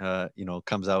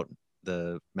 comes out,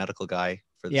 the medical guy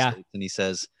for the States, and he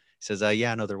says,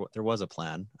 there was a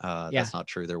plan. That's not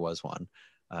true. There was one.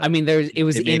 It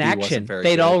was in action.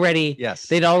 They'd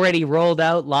already rolled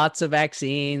out lots of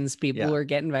vaccines. People were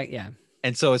getting back. Yeah.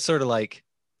 And so it's sort of like,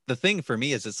 the thing for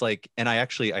me is it's like, and I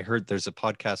heard there's a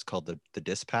podcast called the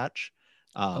Dispatch.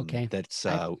 That's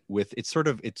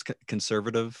it's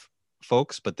conservative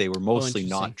folks, but they were mostly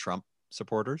not Trump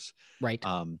supporters. Right.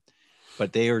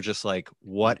 But they are just like,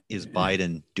 what is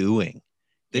Biden doing?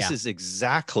 This is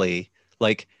exactly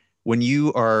like when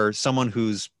you are someone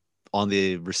who's on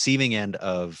the receiving end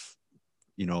of,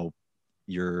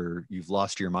 you've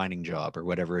lost your mining job or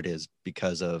whatever it is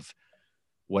because of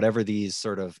whatever these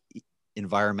sort of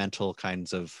environmental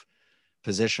kinds of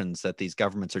positions that these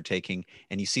governments are taking,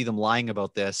 and you see them lying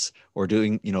about this or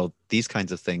doing, these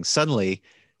kinds of things. Suddenly,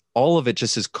 all of it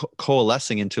just is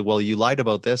coalescing into, well, you lied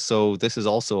about this, so this is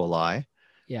also a lie.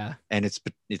 Yeah. And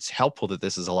it's helpful that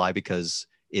this is a lie because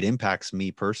it impacts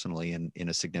me personally in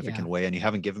a significant way, and you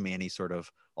haven't given me any sort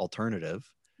of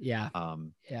alternative. Yeah.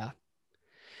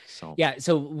 So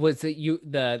So was it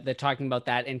the talking about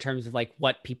that in terms of like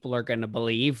what people are going to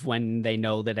believe when they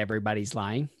know that everybody's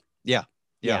lying? Yeah,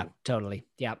 totally.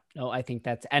 Yeah. No, I think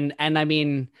that's, and I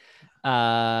mean,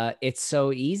 it's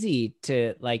so easy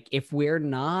to, like, if you're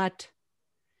not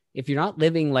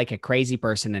living like a crazy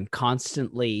person and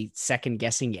constantly second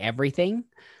guessing everything,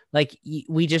 like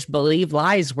we just believe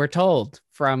lies we're told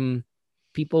from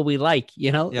people we like,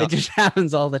 it just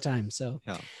happens all the time. So,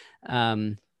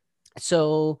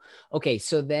 okay.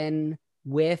 So then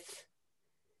with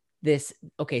this,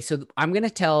 okay, so I'm going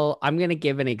to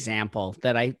give an example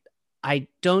that I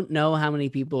don't know how many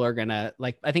people are going to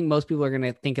like. I think most people are going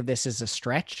to think of this as a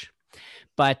stretch,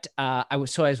 but I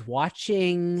was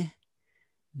watching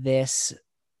this.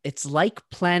 It's like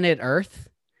Planet Earth,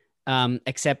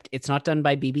 except it's not done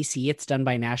by BBC. It's done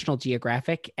by National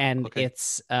Geographic, and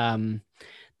it's the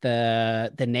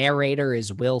narrator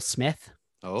is Will Smith.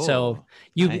 So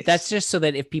nice. That's just so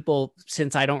that if people,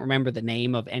 since I don't remember the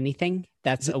name of anything,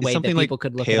 that's a way that people like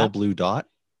could look it up. Pale Blue Dot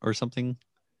or something.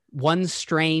 One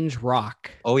Strange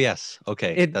Rock. Oh yes,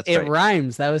 okay, that's right. It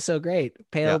rhymes. That was so great.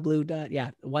 Pale Blue Dot.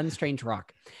 Yeah, One Strange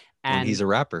Rock. And he's a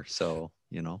rapper, so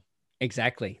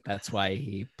exactly. That's why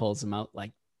he pulls them out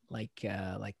like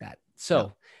that.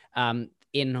 So,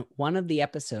 in one of the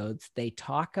episodes, they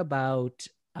talk about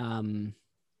they're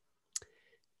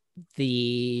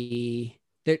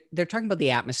talking about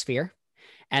the atmosphere,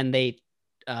 and they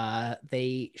go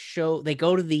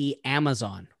to the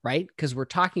Amazon, right? Because we're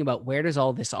talking about where does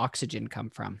all this oxygen come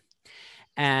from.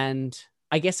 And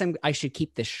I guess I should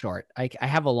keep this short. I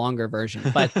have a longer version,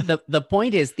 but the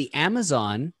point is the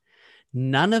Amazon,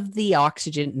 none of the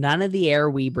oxygen, none of the air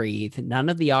we breathe, none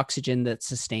of the oxygen that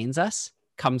sustains us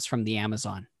comes from the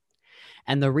Amazon.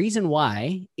 And the reason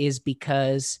why is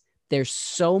because there's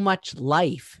so much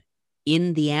life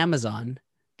in the Amazon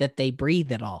that they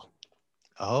breathe it all.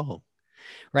 Oh,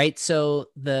 right. So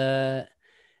the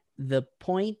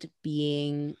point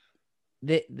being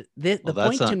the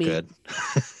point to me, good.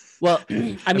 Well,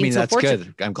 I mean that's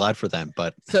good. I'm glad for them,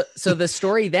 but so the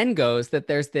story then goes that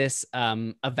there's this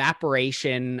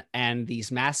evaporation and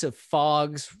these massive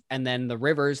fogs, and then the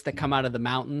rivers that come out of the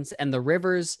mountains, and the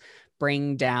rivers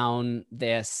bring down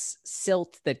this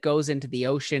silt that goes into the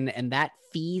ocean, and that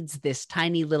feeds this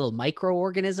tiny little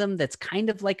microorganism that's kind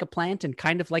of like a plant and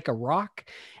kind of like a rock.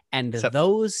 And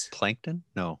those plankton?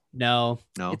 No,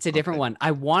 it's a different one.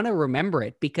 I want to remember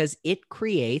it because it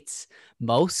creates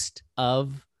most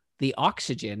of the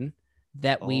oxygen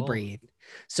that we breathe.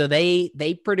 So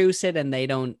they produce it, and they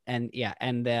don't, and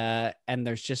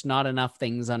there's just not enough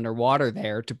things underwater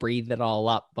there to breathe it all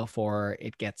up before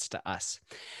it gets to us.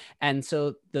 And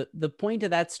so the point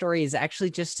of that story is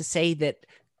actually just to say that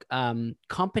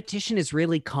competition is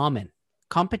really common.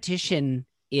 Competition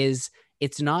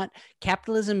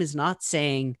capitalism is not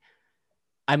saying,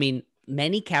 I mean,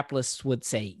 many capitalists would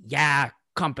say, yeah,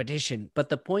 competition. But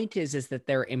the point is that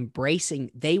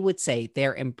they would say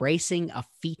they're embracing a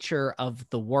feature of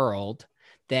the world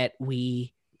that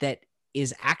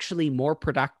is actually more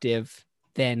productive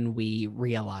than we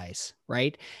realize,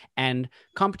 right? And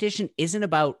competition isn't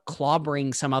about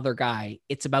clobbering some other guy.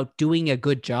 It's about doing a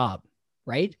good job,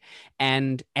 right?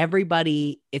 And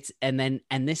everybody, and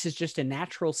this is just a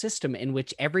natural system in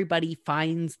which everybody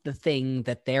finds the thing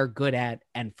that they're good at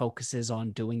and focuses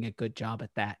on doing a good job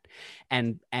at that.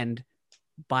 And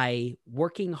by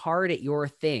working hard at your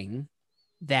thing,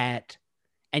 and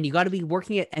you got to be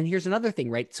working at, and here's another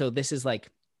thing, right? So this is like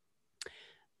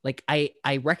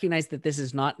I recognize that this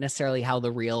is not necessarily how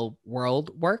the real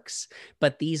world works,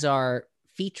 but these are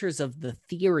features of the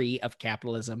theory of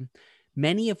capitalism,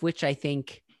 many of which I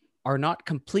think are not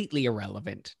completely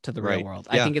irrelevant to the real world.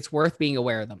 Yeah. I think it's worth being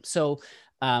aware of them. So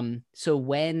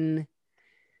when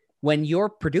you're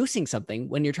producing something,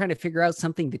 when you're trying to figure out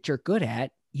something that you're good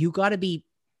at, you got to be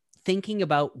thinking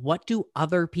about what do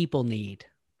other people need,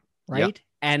 right?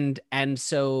 Yeah. And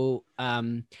so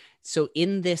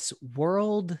in this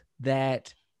world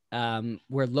that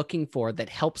we're looking for that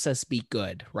helps us be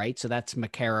good, right? So that's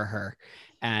McCarraher.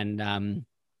 And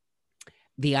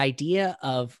the idea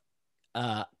of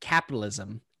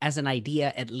capitalism, as an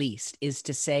idea at least, is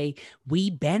to say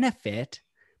we benefit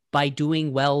by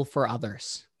doing well for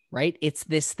others, right? It's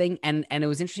this thing. And it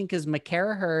was interesting because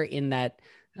McCarraher, in that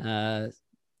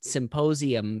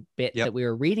symposium bit that we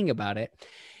were reading about it,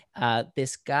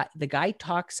 the guy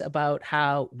talks about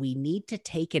how we need to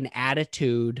take an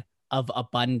attitude of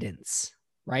abundance,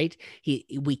 right?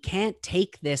 We can't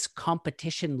take this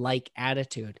competition-like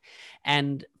attitude.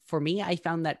 And for me, I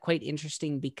found that quite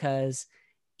interesting because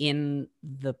in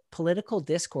the political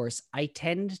discourse, I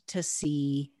tend to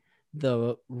see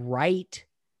the right,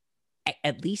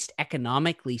 at least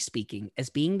economically speaking, as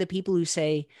being the people who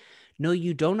say, no,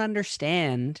 you don't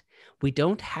understand. We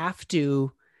don't have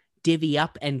to divvy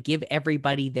up and give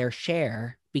everybody their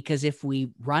share, because if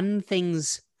we run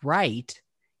things right,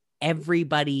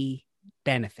 everybody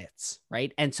benefits,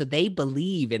 right? And so they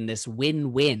believe in this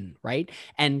win-win, right?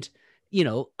 And, you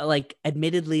know, like,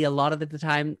 admittedly, a lot of the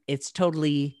time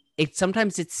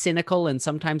sometimes it's cynical and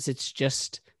sometimes it's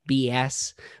just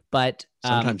BS, but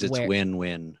sometimes it's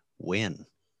win-win-win.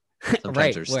 Sometimes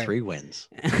right, there's 3 wins.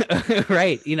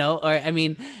 right, you know, or I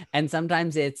mean, and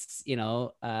sometimes it's, you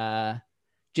know,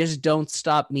 just don't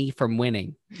stop me from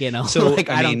winning, you know. So like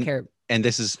I don't care. And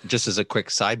this is just as a quick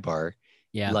sidebar,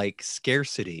 Yeah. like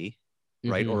scarcity,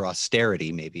 right? Or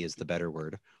austerity, maybe is the better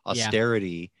word.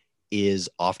 Austerity is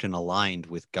often aligned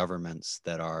with governments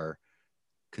that are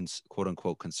quote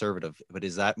unquote conservative. But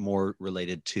is that more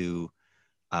related to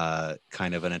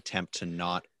kind of an attempt to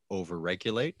not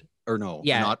over-regulate, or not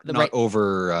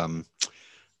over,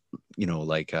 you know,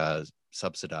 like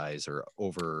subsidize or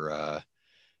over,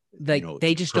 like, you know,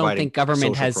 they just don't think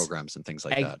government has programs and things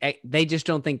like that. They just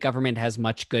don't think government has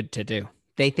much good to do.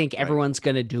 They think everyone's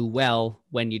going to do well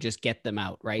when you just get them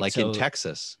out, right? Like in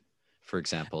Texas, for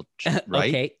example, right?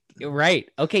 Okay, right.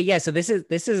 Okay, yeah. So this is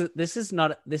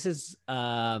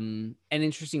an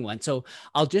interesting one. So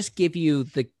I'll just give you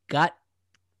the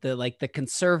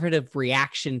conservative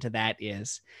reaction to that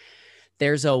is,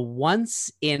 there's a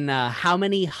once in a how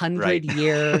many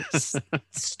 100-year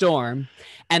storm,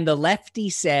 and the lefty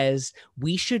says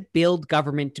we should build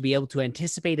government to be able to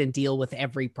anticipate and deal with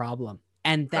every problem.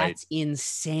 And that's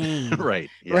insane. Right.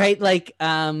 Yeah. Right. Like,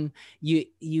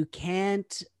 you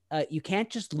can't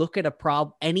just look at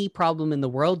any problem in the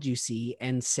world you see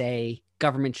and say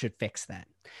government should fix that.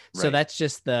 So that's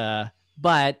just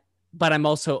but I'm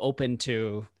also open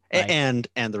to, like, and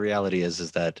the reality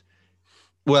is that,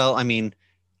 well, I mean,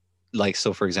 like,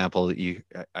 so for example, you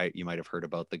might have heard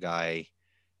about the guy,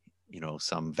 you know,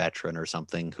 some veteran or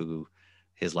something who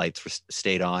his lights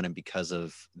stayed on, and because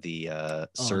of the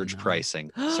surge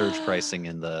pricing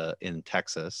in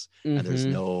Texas, and there's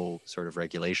no sort of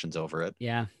regulations over it.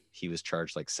 Yeah. He was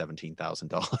charged like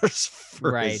 $17,000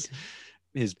 for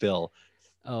his bill.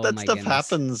 That stuff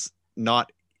happens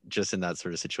not just in that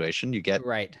sort of situation. You get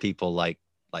people like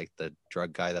the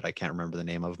drug guy that I can't remember the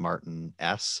name of, Martin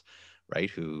S., right,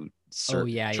 who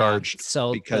charged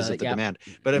because of the demand.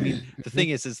 But I mean, the thing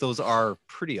is those are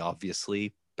pretty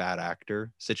obviously bad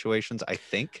actor situations, I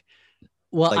think.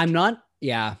 Well, I'm not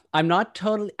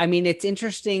totally, I mean, it's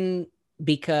interesting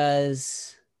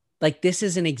because, like, this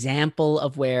is an example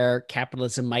of where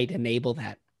capitalism might enable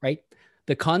that, right?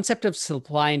 The concept of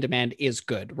supply and demand is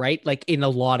good, right? Like, in a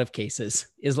lot of cases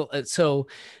so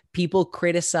people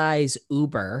criticize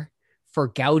Uber for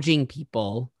gouging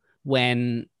people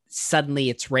when suddenly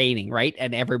it's raining, right?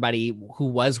 And everybody who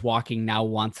was walking now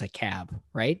wants a cab,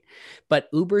 right? But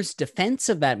Uber's defense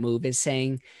of that move is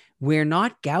saying, we're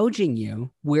not gouging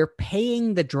you. We're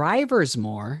paying the drivers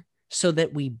more so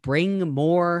that we bring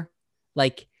more,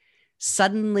 like,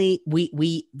 suddenly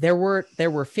there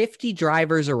were 50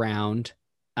 drivers around,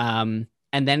 and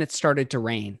then it started to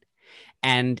rain,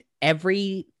 and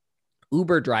every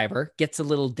Uber driver gets a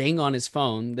little ding on his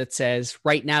phone that says,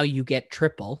 right now you get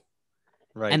triple.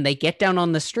 Right. And they get down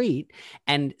on the street.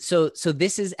 And so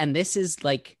this is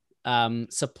like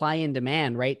supply and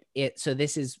demand, right? So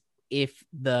this is, if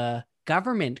the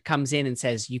government comes in and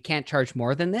says you can't charge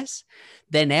more than this,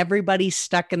 then everybody's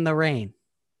stuck in the rain.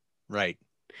 Right.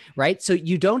 Right. So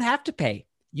you don't have to pay.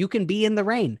 You can be in the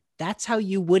rain. That's how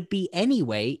you would be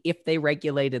anyway if they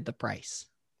regulated the price.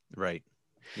 Right.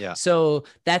 Yeah. So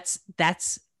that's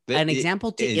an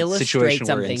example to illustrate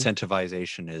something. Where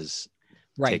incentivization is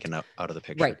taken out of the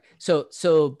picture. Right.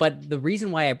 So, but the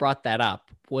reason why I brought that up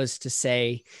was to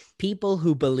say people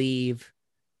who believe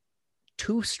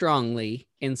too strongly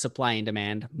in supply and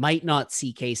demand might not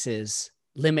see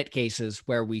limit cases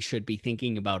where we should be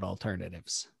thinking about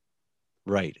alternatives.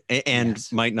 Right. And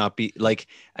might not be, like,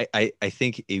 I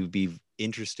think it would be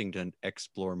interesting to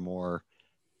explore more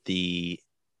the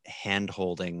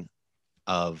hand-holding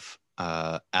of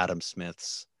Adam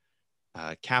Smith's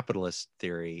capitalist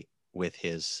theory with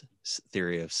his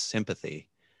theory of sympathy.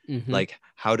 Like,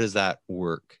 how does that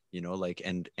work, you know, like,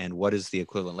 and what is the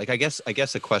equivalent? Like, I guess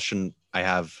a question I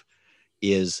have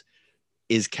is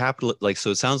capital, like,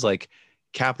 so it sounds like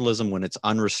capitalism, when it's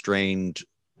unrestrained,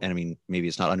 and I mean, maybe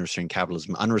it's not unrestrained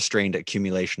capitalism, unrestrained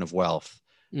accumulation of wealth,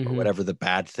 or whatever the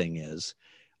bad thing is,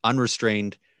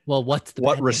 unrestrained. Well, what's the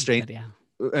what bad restraint? thing?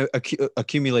 Yeah.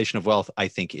 Accumulation of wealth, I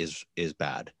think, is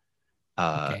bad.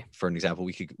 Okay. For an example,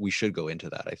 we should go into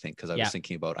that, I think, because I Yeah. was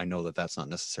thinking about, I know that that's not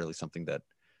necessarily something that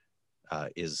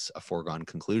is a foregone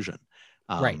conclusion.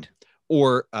 Right.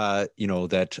 Or,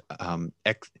 that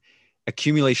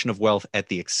accumulation of wealth at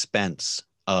the expense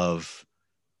of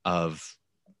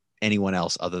anyone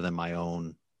else other than my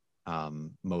own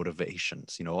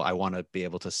motivations. I want to be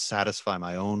able to satisfy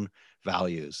my own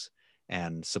values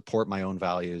and support my own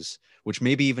values, which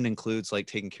maybe even includes like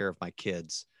taking care of my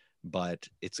kids, but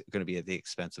it's going to be at the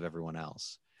expense of everyone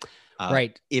else.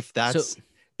 Right. If that's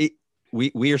it,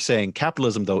 we are saying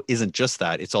capitalism, though, isn't just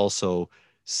that. It's also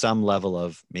some level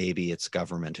of, maybe it's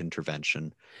government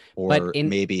intervention, or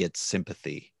maybe it's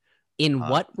sympathy. In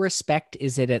what respect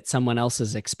is it at someone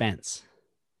else's expense?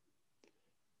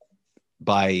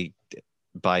 By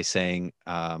saying,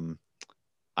 I'm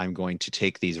going to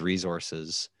take these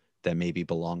resources that maybe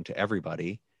belong to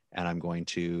everybody, and I'm going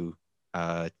to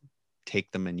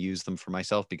take them and use them for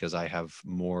myself because I have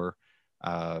more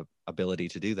ability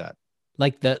to do that.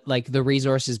 Like the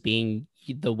resources being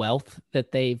the wealth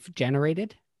that they've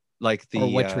generated? Like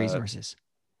or which resources?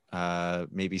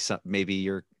 Maybe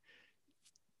you're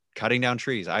cutting down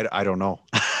trees. I don't know.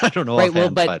 I don't know. Right.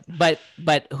 Well,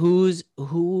 but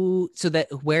who? So that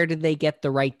where did they get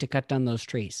the right to cut down those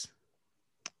trees?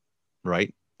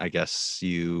 Right. I guess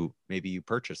you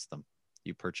purchased them.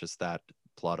 You purchased that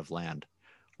plot of land.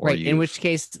 Right. In which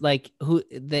case, like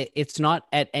it's not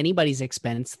at anybody's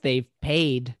expense. They've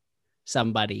paid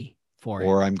somebody for it.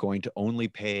 Or I'm going to only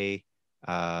pay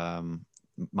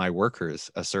my workers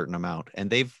a certain amount, and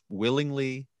they've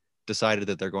willingly decided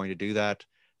that they're going to do that.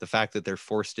 The fact that they're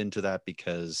forced into that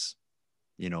because,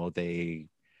 they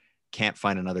can't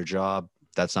find another job,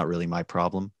 that's not really my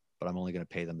problem, but I'm only going to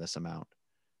pay them this amount.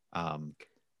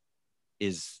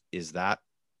 Is that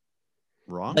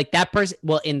wrong? Like that person,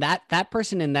 well, in that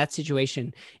person in that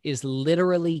situation is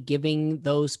literally giving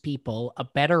those people a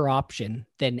better option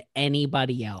than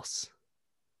anybody else.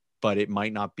 But it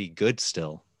might not be good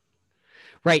still.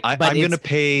 Right. I'm going to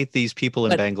pay these people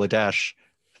in Bangladesh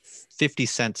 50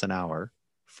 cents an hour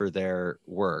for their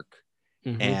work.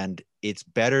 Mm-hmm. And it's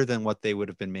better than what they would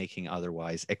have been making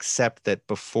otherwise, except that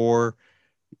before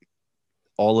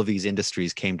all of these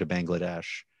industries came to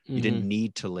Bangladesh, mm-hmm. you didn't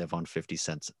need to live on 50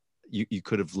 cents. You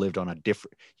could have lived on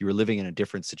you were living in a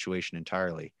different situation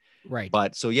entirely. Right.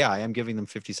 But so, yeah, I am giving them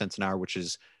 50 cents an hour, which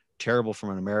is terrible from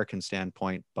an American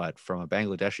standpoint, but from a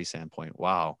Bangladeshi standpoint,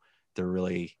 wow, they're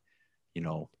really,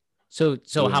 So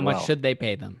how much should they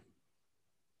pay them?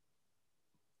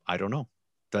 I don't know.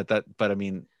 But I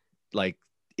mean, like,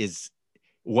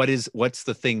 what's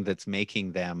the thing that's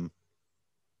making them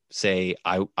say,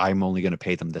 I'm only going to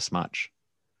pay them this much?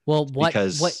 Well,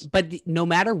 but no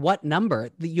matter what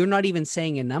number, you're not even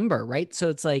saying a number, right? So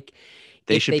it's like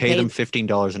they should pay them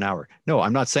 $15 an hour. No,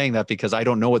 I'm not saying that because I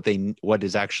don't know what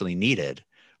is actually needed,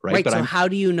 right? Right. But so how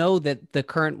do you know that the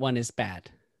current one is bad?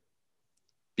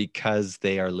 Because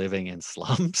they are living in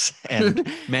slums,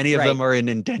 and many of right. them are in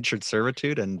indentured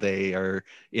servitude, and they are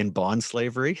in bond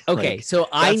slavery. Okay, like, so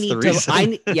I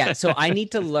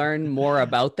need to learn more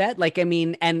about that. Like, I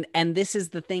mean, and this is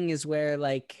the thing is where,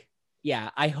 like,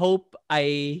 yeah, I hope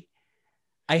like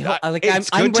it's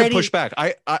I'm good ready to push back.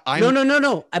 I'm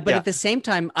no. But at the same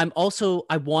time, I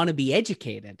want to be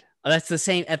educated. That's the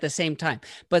same at the same time.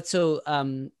 But so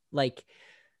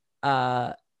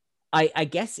I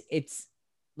guess it's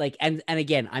like, and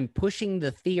again, I'm pushing the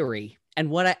theory,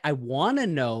 and what I want to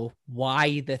know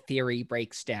why the theory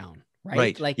breaks down.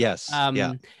 Right. Like, yes.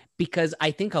 Yeah. Because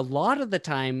I think a lot of the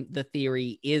time the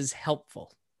theory is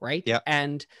helpful. Right. Yeah.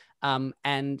 And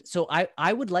so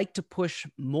I would like to push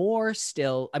more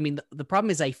still. I mean, the problem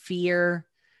is I fear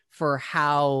for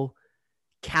how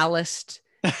calloused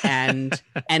and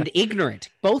ignorant,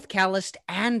 both calloused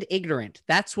and ignorant.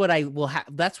 That's what I will have.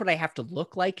 That's what I have to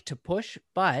look like to push.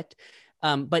 But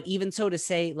even so, to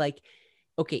say, like,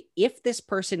 okay, if this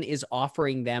person is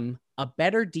offering them a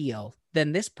better deal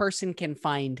than this person can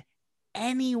find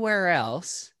anywhere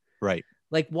else, right?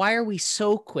 Like, why are we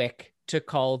so quick to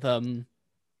call them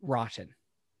rotten?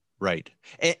 Right.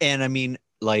 And I mean,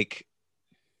 like,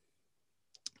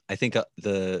 I think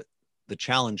the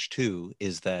challenge too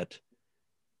is that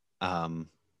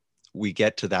we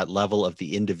get to that level of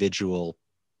the individual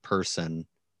person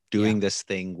doing this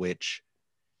thing, which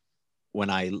when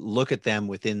I look at them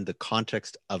within the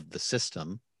context of the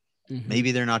system, mm-hmm.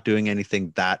 maybe they're not doing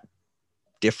anything that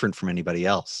different from anybody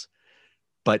else.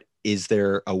 But is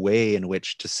there a way in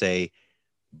which to say,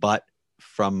 but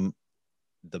from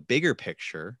the bigger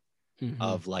picture,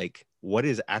 of like what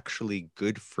is actually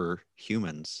good for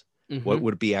humans. Mm-hmm. What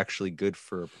would be actually good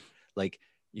for, like,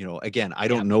 you know, again, I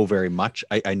don't know very much.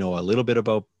 I know a little bit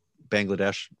about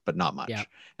Bangladesh, but not much. Yeah.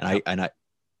 And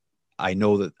I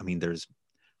know that, I mean, there's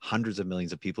hundreds of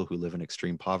millions of people who live in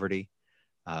extreme poverty.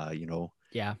 You know,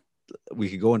 Yeah. we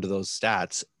could go into those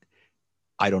stats.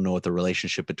 I don't know what the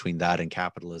relationship between that and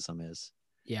capitalism is.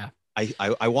 Yeah.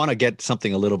 I want to get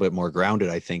something a little bit more grounded,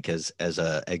 I think, as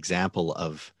a example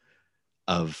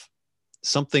of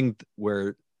something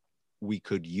where we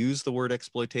could use the word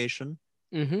exploitation,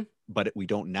 but we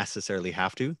don't necessarily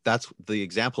have to. That's the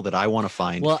example that I want to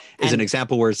find, is an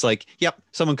example where it's like, yep,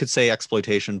 someone could say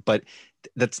exploitation, but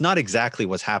that's not exactly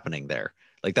what's happening there.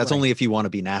 Like, that's only if you want to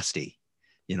be nasty,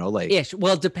 you know, like. Ish.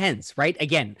 Well, it depends, right?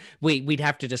 Again, we'd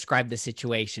have to describe the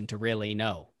situation to really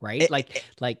know, right?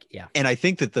 Yeah. And I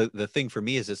think that the thing for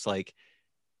me is, it's like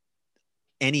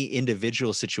any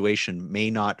individual situation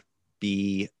may not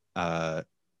be,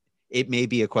 it may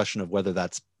be a question of whether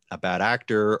that's a bad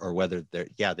actor or whether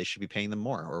they should be paying them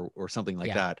more or something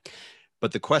like that.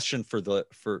 But the question for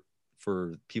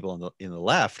people in the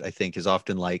left, I think, is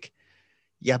often like,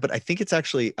 yeah, but I think it's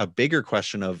actually a bigger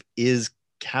question of, is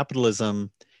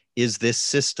capitalism, is this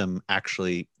system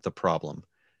actually the problem?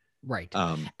 Right.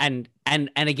 And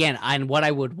again, and what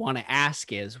I would want to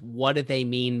ask is, what do they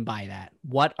mean by that?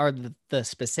 What are the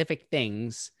specific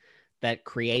things that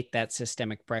create that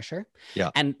systemic pressure?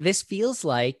 Yeah. And this feels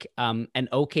like an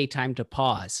okay time to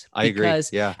pause. I agree.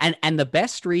 Yeah. And the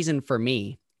best reason for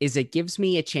me is it gives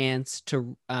me a chance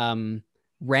to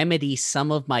remedy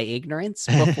some of my ignorance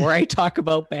before I talk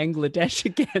about Bangladesh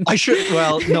again. I should.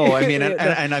 Well, no, I mean,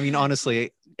 and I mean, honestly,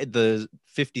 the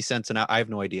 50 cents an hour, I have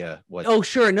no idea what. Oh,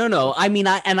 sure. No. I mean,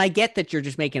 I get that you're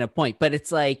just making a point, but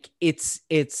it's like, it's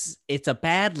a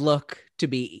bad look to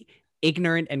be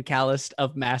ignorant and calloused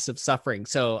of massive suffering.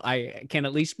 So I can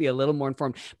at least be a little more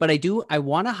informed, but I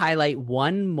want to highlight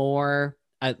one more,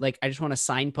 I just want to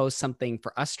signpost something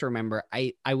for us to remember.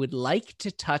 I would like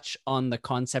to touch on the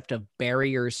concept of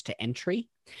barriers to entry,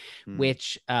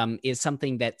 which is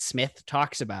something that Smith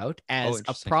talks about as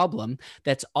a problem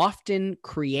that's often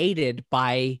created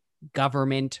by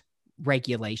government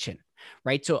regulation,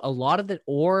 right? So a lot of it,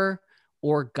 or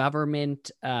government,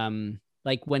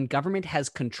 like when government has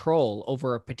control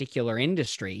over a particular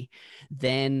industry,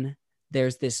 then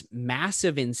there's this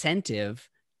massive incentive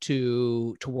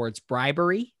towards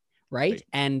bribery, right?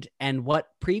 And what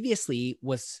previously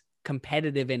was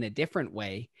competitive in a different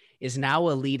way is now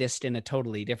elitist in a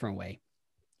totally different way.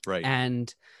 Right.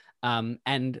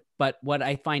 But what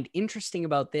I find interesting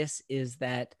about this is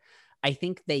that I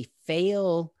think they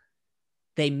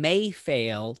may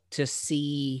fail to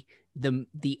see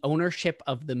the ownership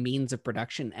of the means of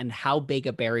production and how big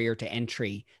a barrier to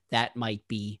entry that might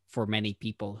be for many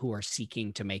people who are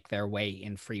seeking to make their way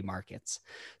in free markets.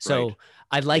 So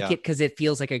I like it because it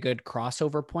feels like a good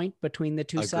crossover point between the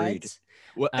two sides.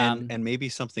 Well, and maybe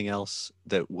something else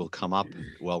that will come up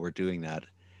while we're doing that,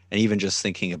 and even just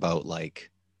thinking about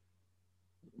like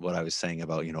what I was saying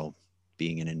about, you know,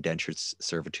 being in indentured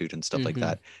servitude and stuff like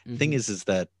that. Thing is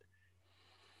that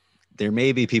there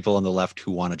may be people on the left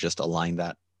who want to just align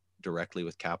that directly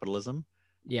with capitalism.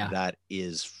 Yeah, that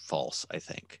is false, I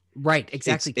think. Right,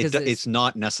 exactly. It's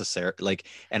not necessary. Like,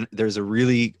 and there's a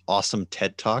really awesome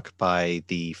TED talk by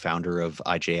the founder of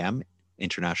IJM,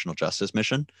 International Justice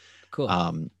Mission. Cool.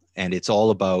 And it's all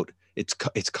about, it's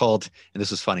called, and this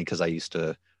was funny because I used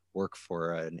to work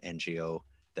for an NGO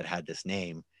that had this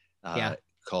name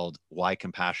called Why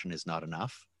Compassion Is Not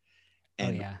Enough.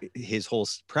 And his whole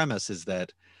premise is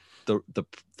that the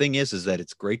thing is that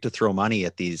it's great to throw money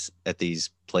at these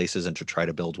places and to try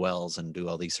to build wells and do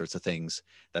all these sorts of things.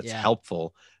 That's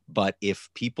helpful. But if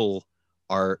people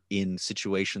are in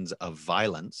situations of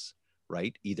violence,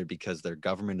 right, either because their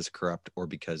government is corrupt or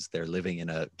because they're living in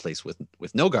a place with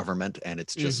no government and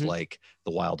it's just like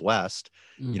the Wild West,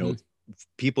 you know,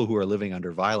 people who are living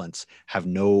under violence have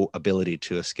no ability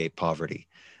to escape poverty.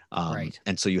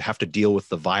 And so you have to deal with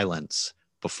the violence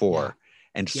before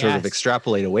and sort of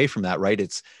extrapolate away from that, right?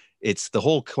 It's the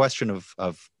whole question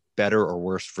of better or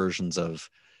worse versions of,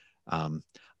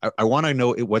 I want to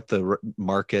know what the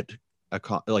market,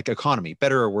 economy,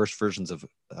 better or worse versions of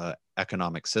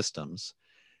economic systems.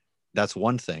 That's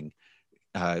one thing.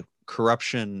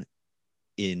 Corruption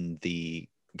in the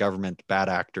government, bad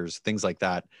actors, things like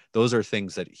that. Those are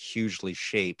things that hugely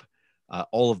shape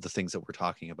all of the things that we're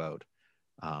talking about.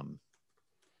 And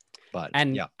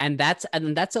that's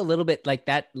a little bit like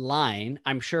that line.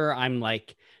 I'm sure I'm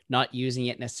like not using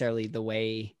it necessarily the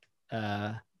way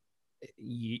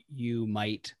you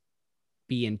might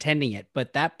be intending it.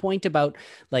 But that point about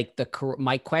like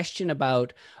my question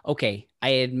about, okay, I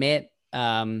admit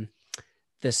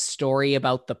the story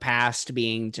about the past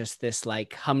being just this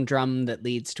like humdrum that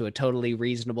leads to a totally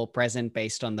reasonable present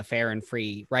based on the fair and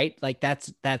free, right? Like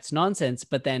that's nonsense.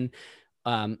 But then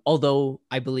although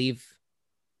I believe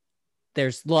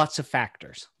there's lots of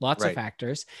factors. Yep.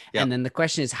 And then the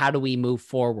question is, how do we move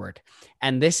forward?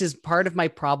 And this is part of my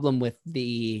problem with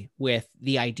the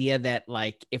idea that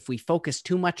like, if we focus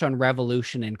too much on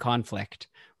revolution and conflict,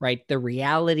 right? The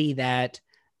reality that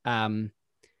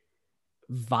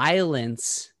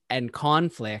violence and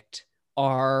conflict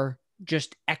are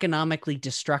just economically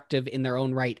destructive in their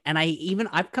own right. And I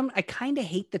kind of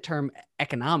hate the term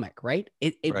economic, right?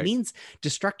 It Right. means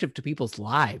destructive to people's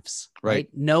lives, Right. right?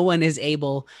 No one is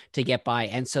able to get by.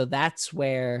 And so that's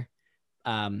where,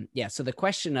 so the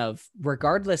question of,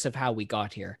 regardless of how we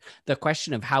got here, the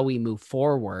question of how we move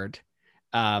forward,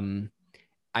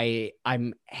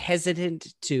 I'm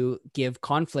hesitant to give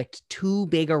conflict too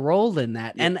big a role in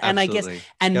that. Yeah, and I guess,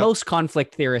 and Yep. most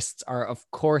conflict theorists are of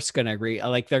course going to agree.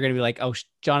 Like they're going to be like, oh,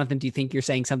 Jonathan, do you think you're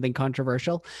saying something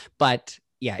controversial? But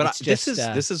yeah, But it's just,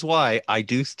 this is why I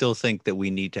do still think that we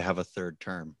need to have a third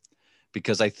term,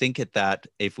 because I think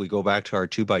if we go back to our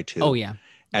 2x2, oh yeah,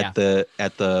 at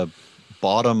the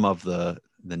bottom of the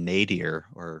nadir,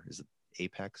 or is it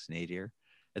apex nadir,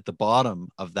 at the bottom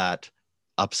of that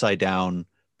upside down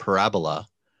parabola,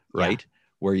 right? Yeah.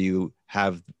 Where you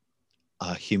have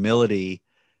a humility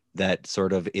that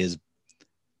sort of is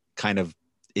kind of,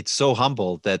 it's so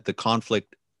humble that the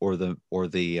conflict or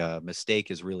the mistake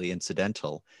is really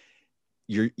incidental.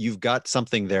 You've got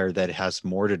something there that has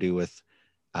more to do with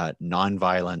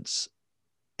nonviolence,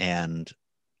 and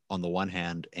on the one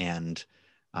hand, and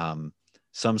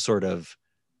some sort of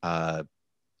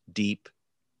deep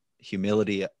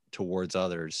humility towards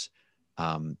others,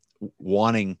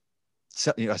 wanting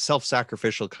a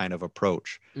self-sacrificial kind of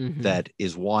approach that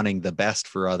is wanting the best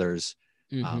for others,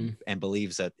 and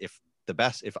believes that if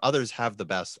others have the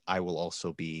best, I will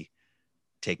also be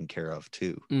taken care of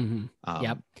too.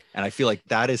 Yep. And I feel like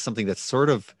that is something that's sort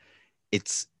of,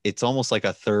 it's almost like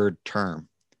a third term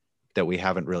that we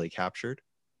haven't really captured.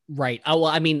 Right. Oh,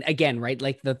 well, I mean, again, right.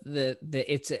 Like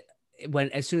it's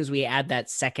as soon as we add that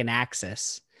second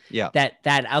axis, Yeah.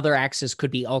 that other axis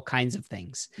could be all kinds of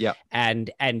things. Yeah.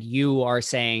 And you are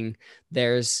saying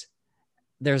there's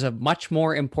a much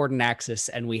more important axis,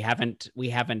 and we haven't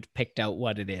picked out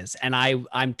what it is. And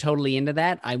I'm totally into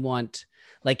that. I want,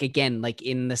 like, again, like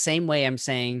in the same way I'm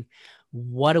saying,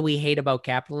 what do we hate about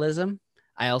capitalism?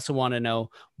 I also want to know,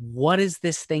 what is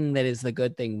this thing that is the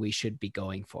good thing we should be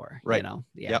going for? Right. You know?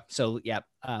 Yeah. Yep. So yeah,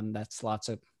 that's lots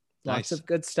of Nice.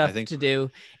 good stuff to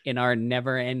do in our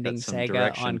never-ending saga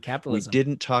direction on capitalism. We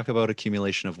didn't talk about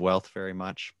accumulation of wealth very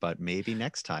much, but maybe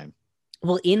next time.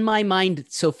 Well, in my mind,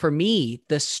 so for me,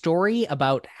 the story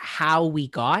about how we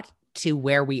got to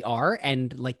where we are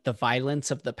and like the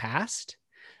violence of the past,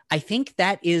 I think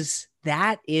that's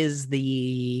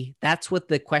what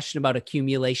the question about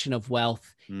accumulation of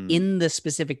wealth in the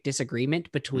specific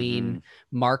disagreement between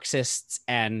Marxists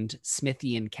and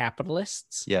Smithian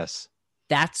capitalists. Yes.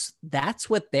 That's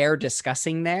what they're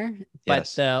discussing there. But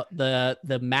Yes.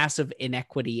 the massive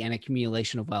inequity and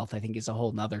accumulation of wealth, I think, is a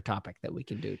whole nother topic that we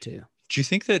can do too. Do you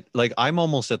think that, like, I'm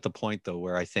almost at the point though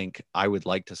where I think I would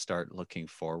like to start looking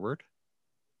forward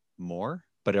more,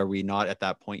 but are we not at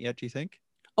that point yet, do you think?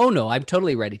 Oh no, I'm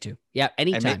totally ready to. Yeah,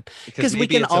 anytime. Because we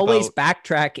maybe can it's always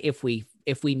backtrack. If we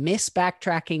miss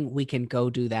backtracking, we can go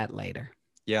do that later.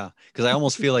 Yeah, because I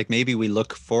almost feel like maybe we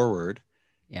look forward.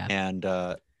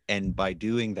 Yeah. And by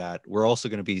doing that, we're also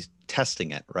going to be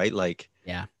testing it, right? Like,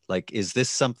 yeah, like, is this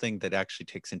something that actually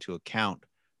takes into account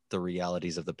the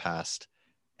realities of the past?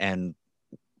 And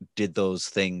did those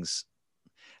things,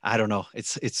 I don't know.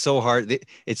 It's so hard.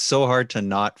 It's so hard to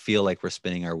not feel like we're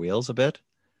spinning our wheels a bit.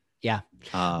 Yeah.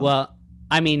 Well,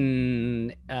 I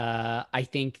mean, I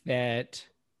think that,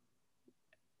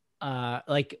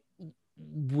 like,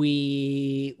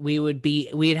 we'd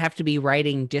have to be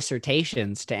writing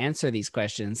dissertations to answer these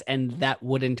questions, and that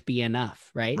wouldn't be enough,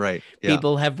 right? Right. Yeah.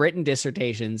 People have written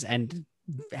dissertations and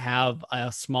have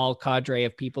a small cadre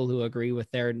of people who agree with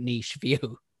their niche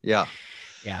view. Yeah.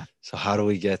 Yeah. So how do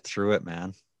we get through it,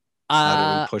 man?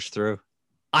 How do we push through?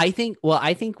 I think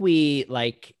we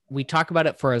talk about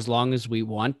it for as long as we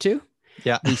want to.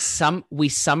 Yeah. We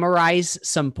summarize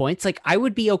some points. Like, I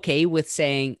would be okay with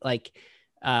saying like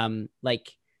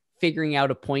figuring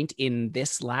out a point in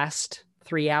this last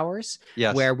 3 hours,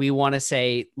 yes, where we want to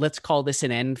say, let's call this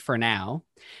an end for now.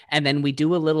 And then we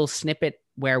do a little snippet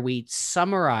where we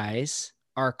summarize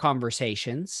our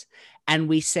conversations and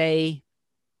we say,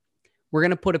 we're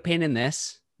going to put a pin in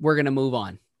this. We're going to move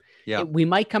on. Yeah. We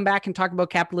might come back and talk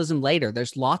about capitalism later.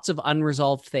 There's lots of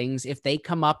unresolved things. If they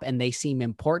come up and they seem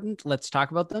important, let's talk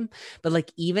about them. But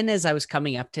like, even as I was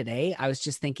coming up today, I was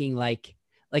just thinking like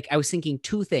I was thinking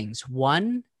two things.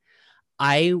 One,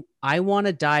 I want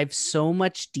to dive so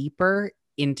much deeper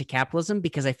into capitalism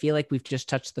because I feel like we've just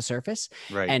touched the surface.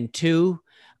 Right. And two,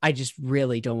 I just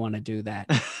really don't want to do that.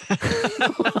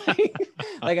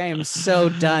 like I am so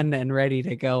done and ready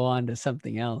to go on to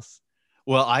something else.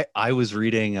 Well, I was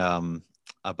reading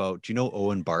about, do you know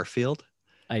Owen Barfield?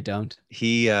 I don't.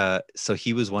 So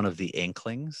he was one of the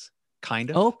Inklings, kind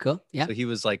of. Oh, cool. Yeah. So he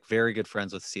was like very good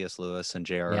friends with C.S. Lewis and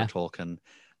J.R.R. Tolkien.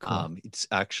 Cool. It's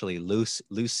actually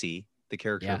Lucy, the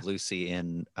character of Lucy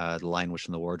in The Lion, Witch,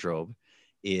 and the Wardrobe,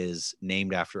 is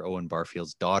named after Owen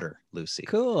Barfield's daughter, Lucy.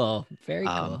 Cool. Very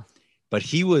cool. But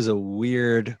he was a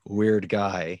weird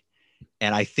guy.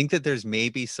 And I think that there's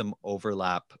maybe some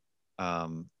overlap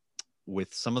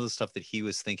with some of the stuff that he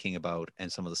was thinking about and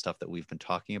some of the stuff that we've been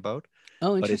talking about.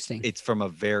 Oh, interesting. But it's from a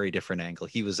very different angle.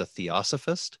 He was a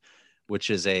theosophist, which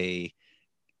is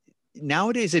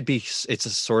nowadays it's a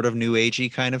sort of new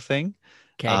agey kind of thing.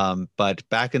 Okay. But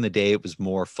back in the day, it was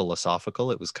more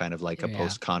philosophical. It was kind of like a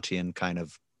post-Kantian kind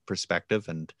of perspective.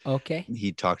 And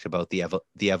he talked about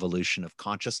the evolution of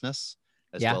consciousness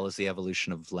as well as the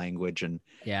evolution of language and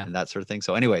that sort of thing.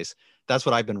 So anyways, that's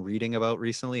what I've been reading about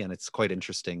recently, and it's quite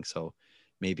interesting. So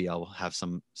maybe I'll have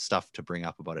some stuff to bring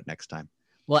up about it next time.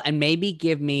 Well, and maybe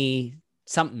give me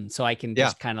something so I can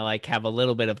just kind of like have a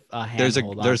little bit of a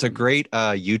handhold. There's a great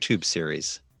YouTube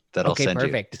series that I'll send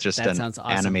you. It's just an awesome.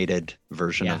 Animated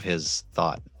version of his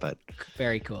thought, but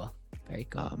very cool. Very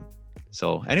cool.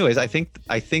 So anyways, I think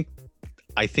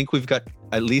we've got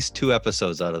at least 2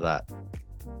 episodes out of that.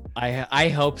 I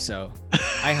hope so.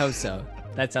 I hope so.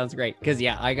 That sounds great. Because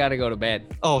I gotta go to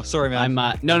bed. Oh, sorry, man.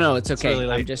 I'm no, it's okay. It's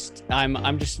really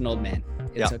I'm just an old man.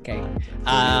 It's okay.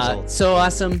 So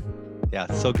awesome. Yeah,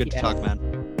 so good to talk,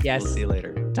 man. Yes. We'll see you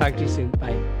later. Talk to you soon.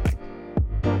 Bye.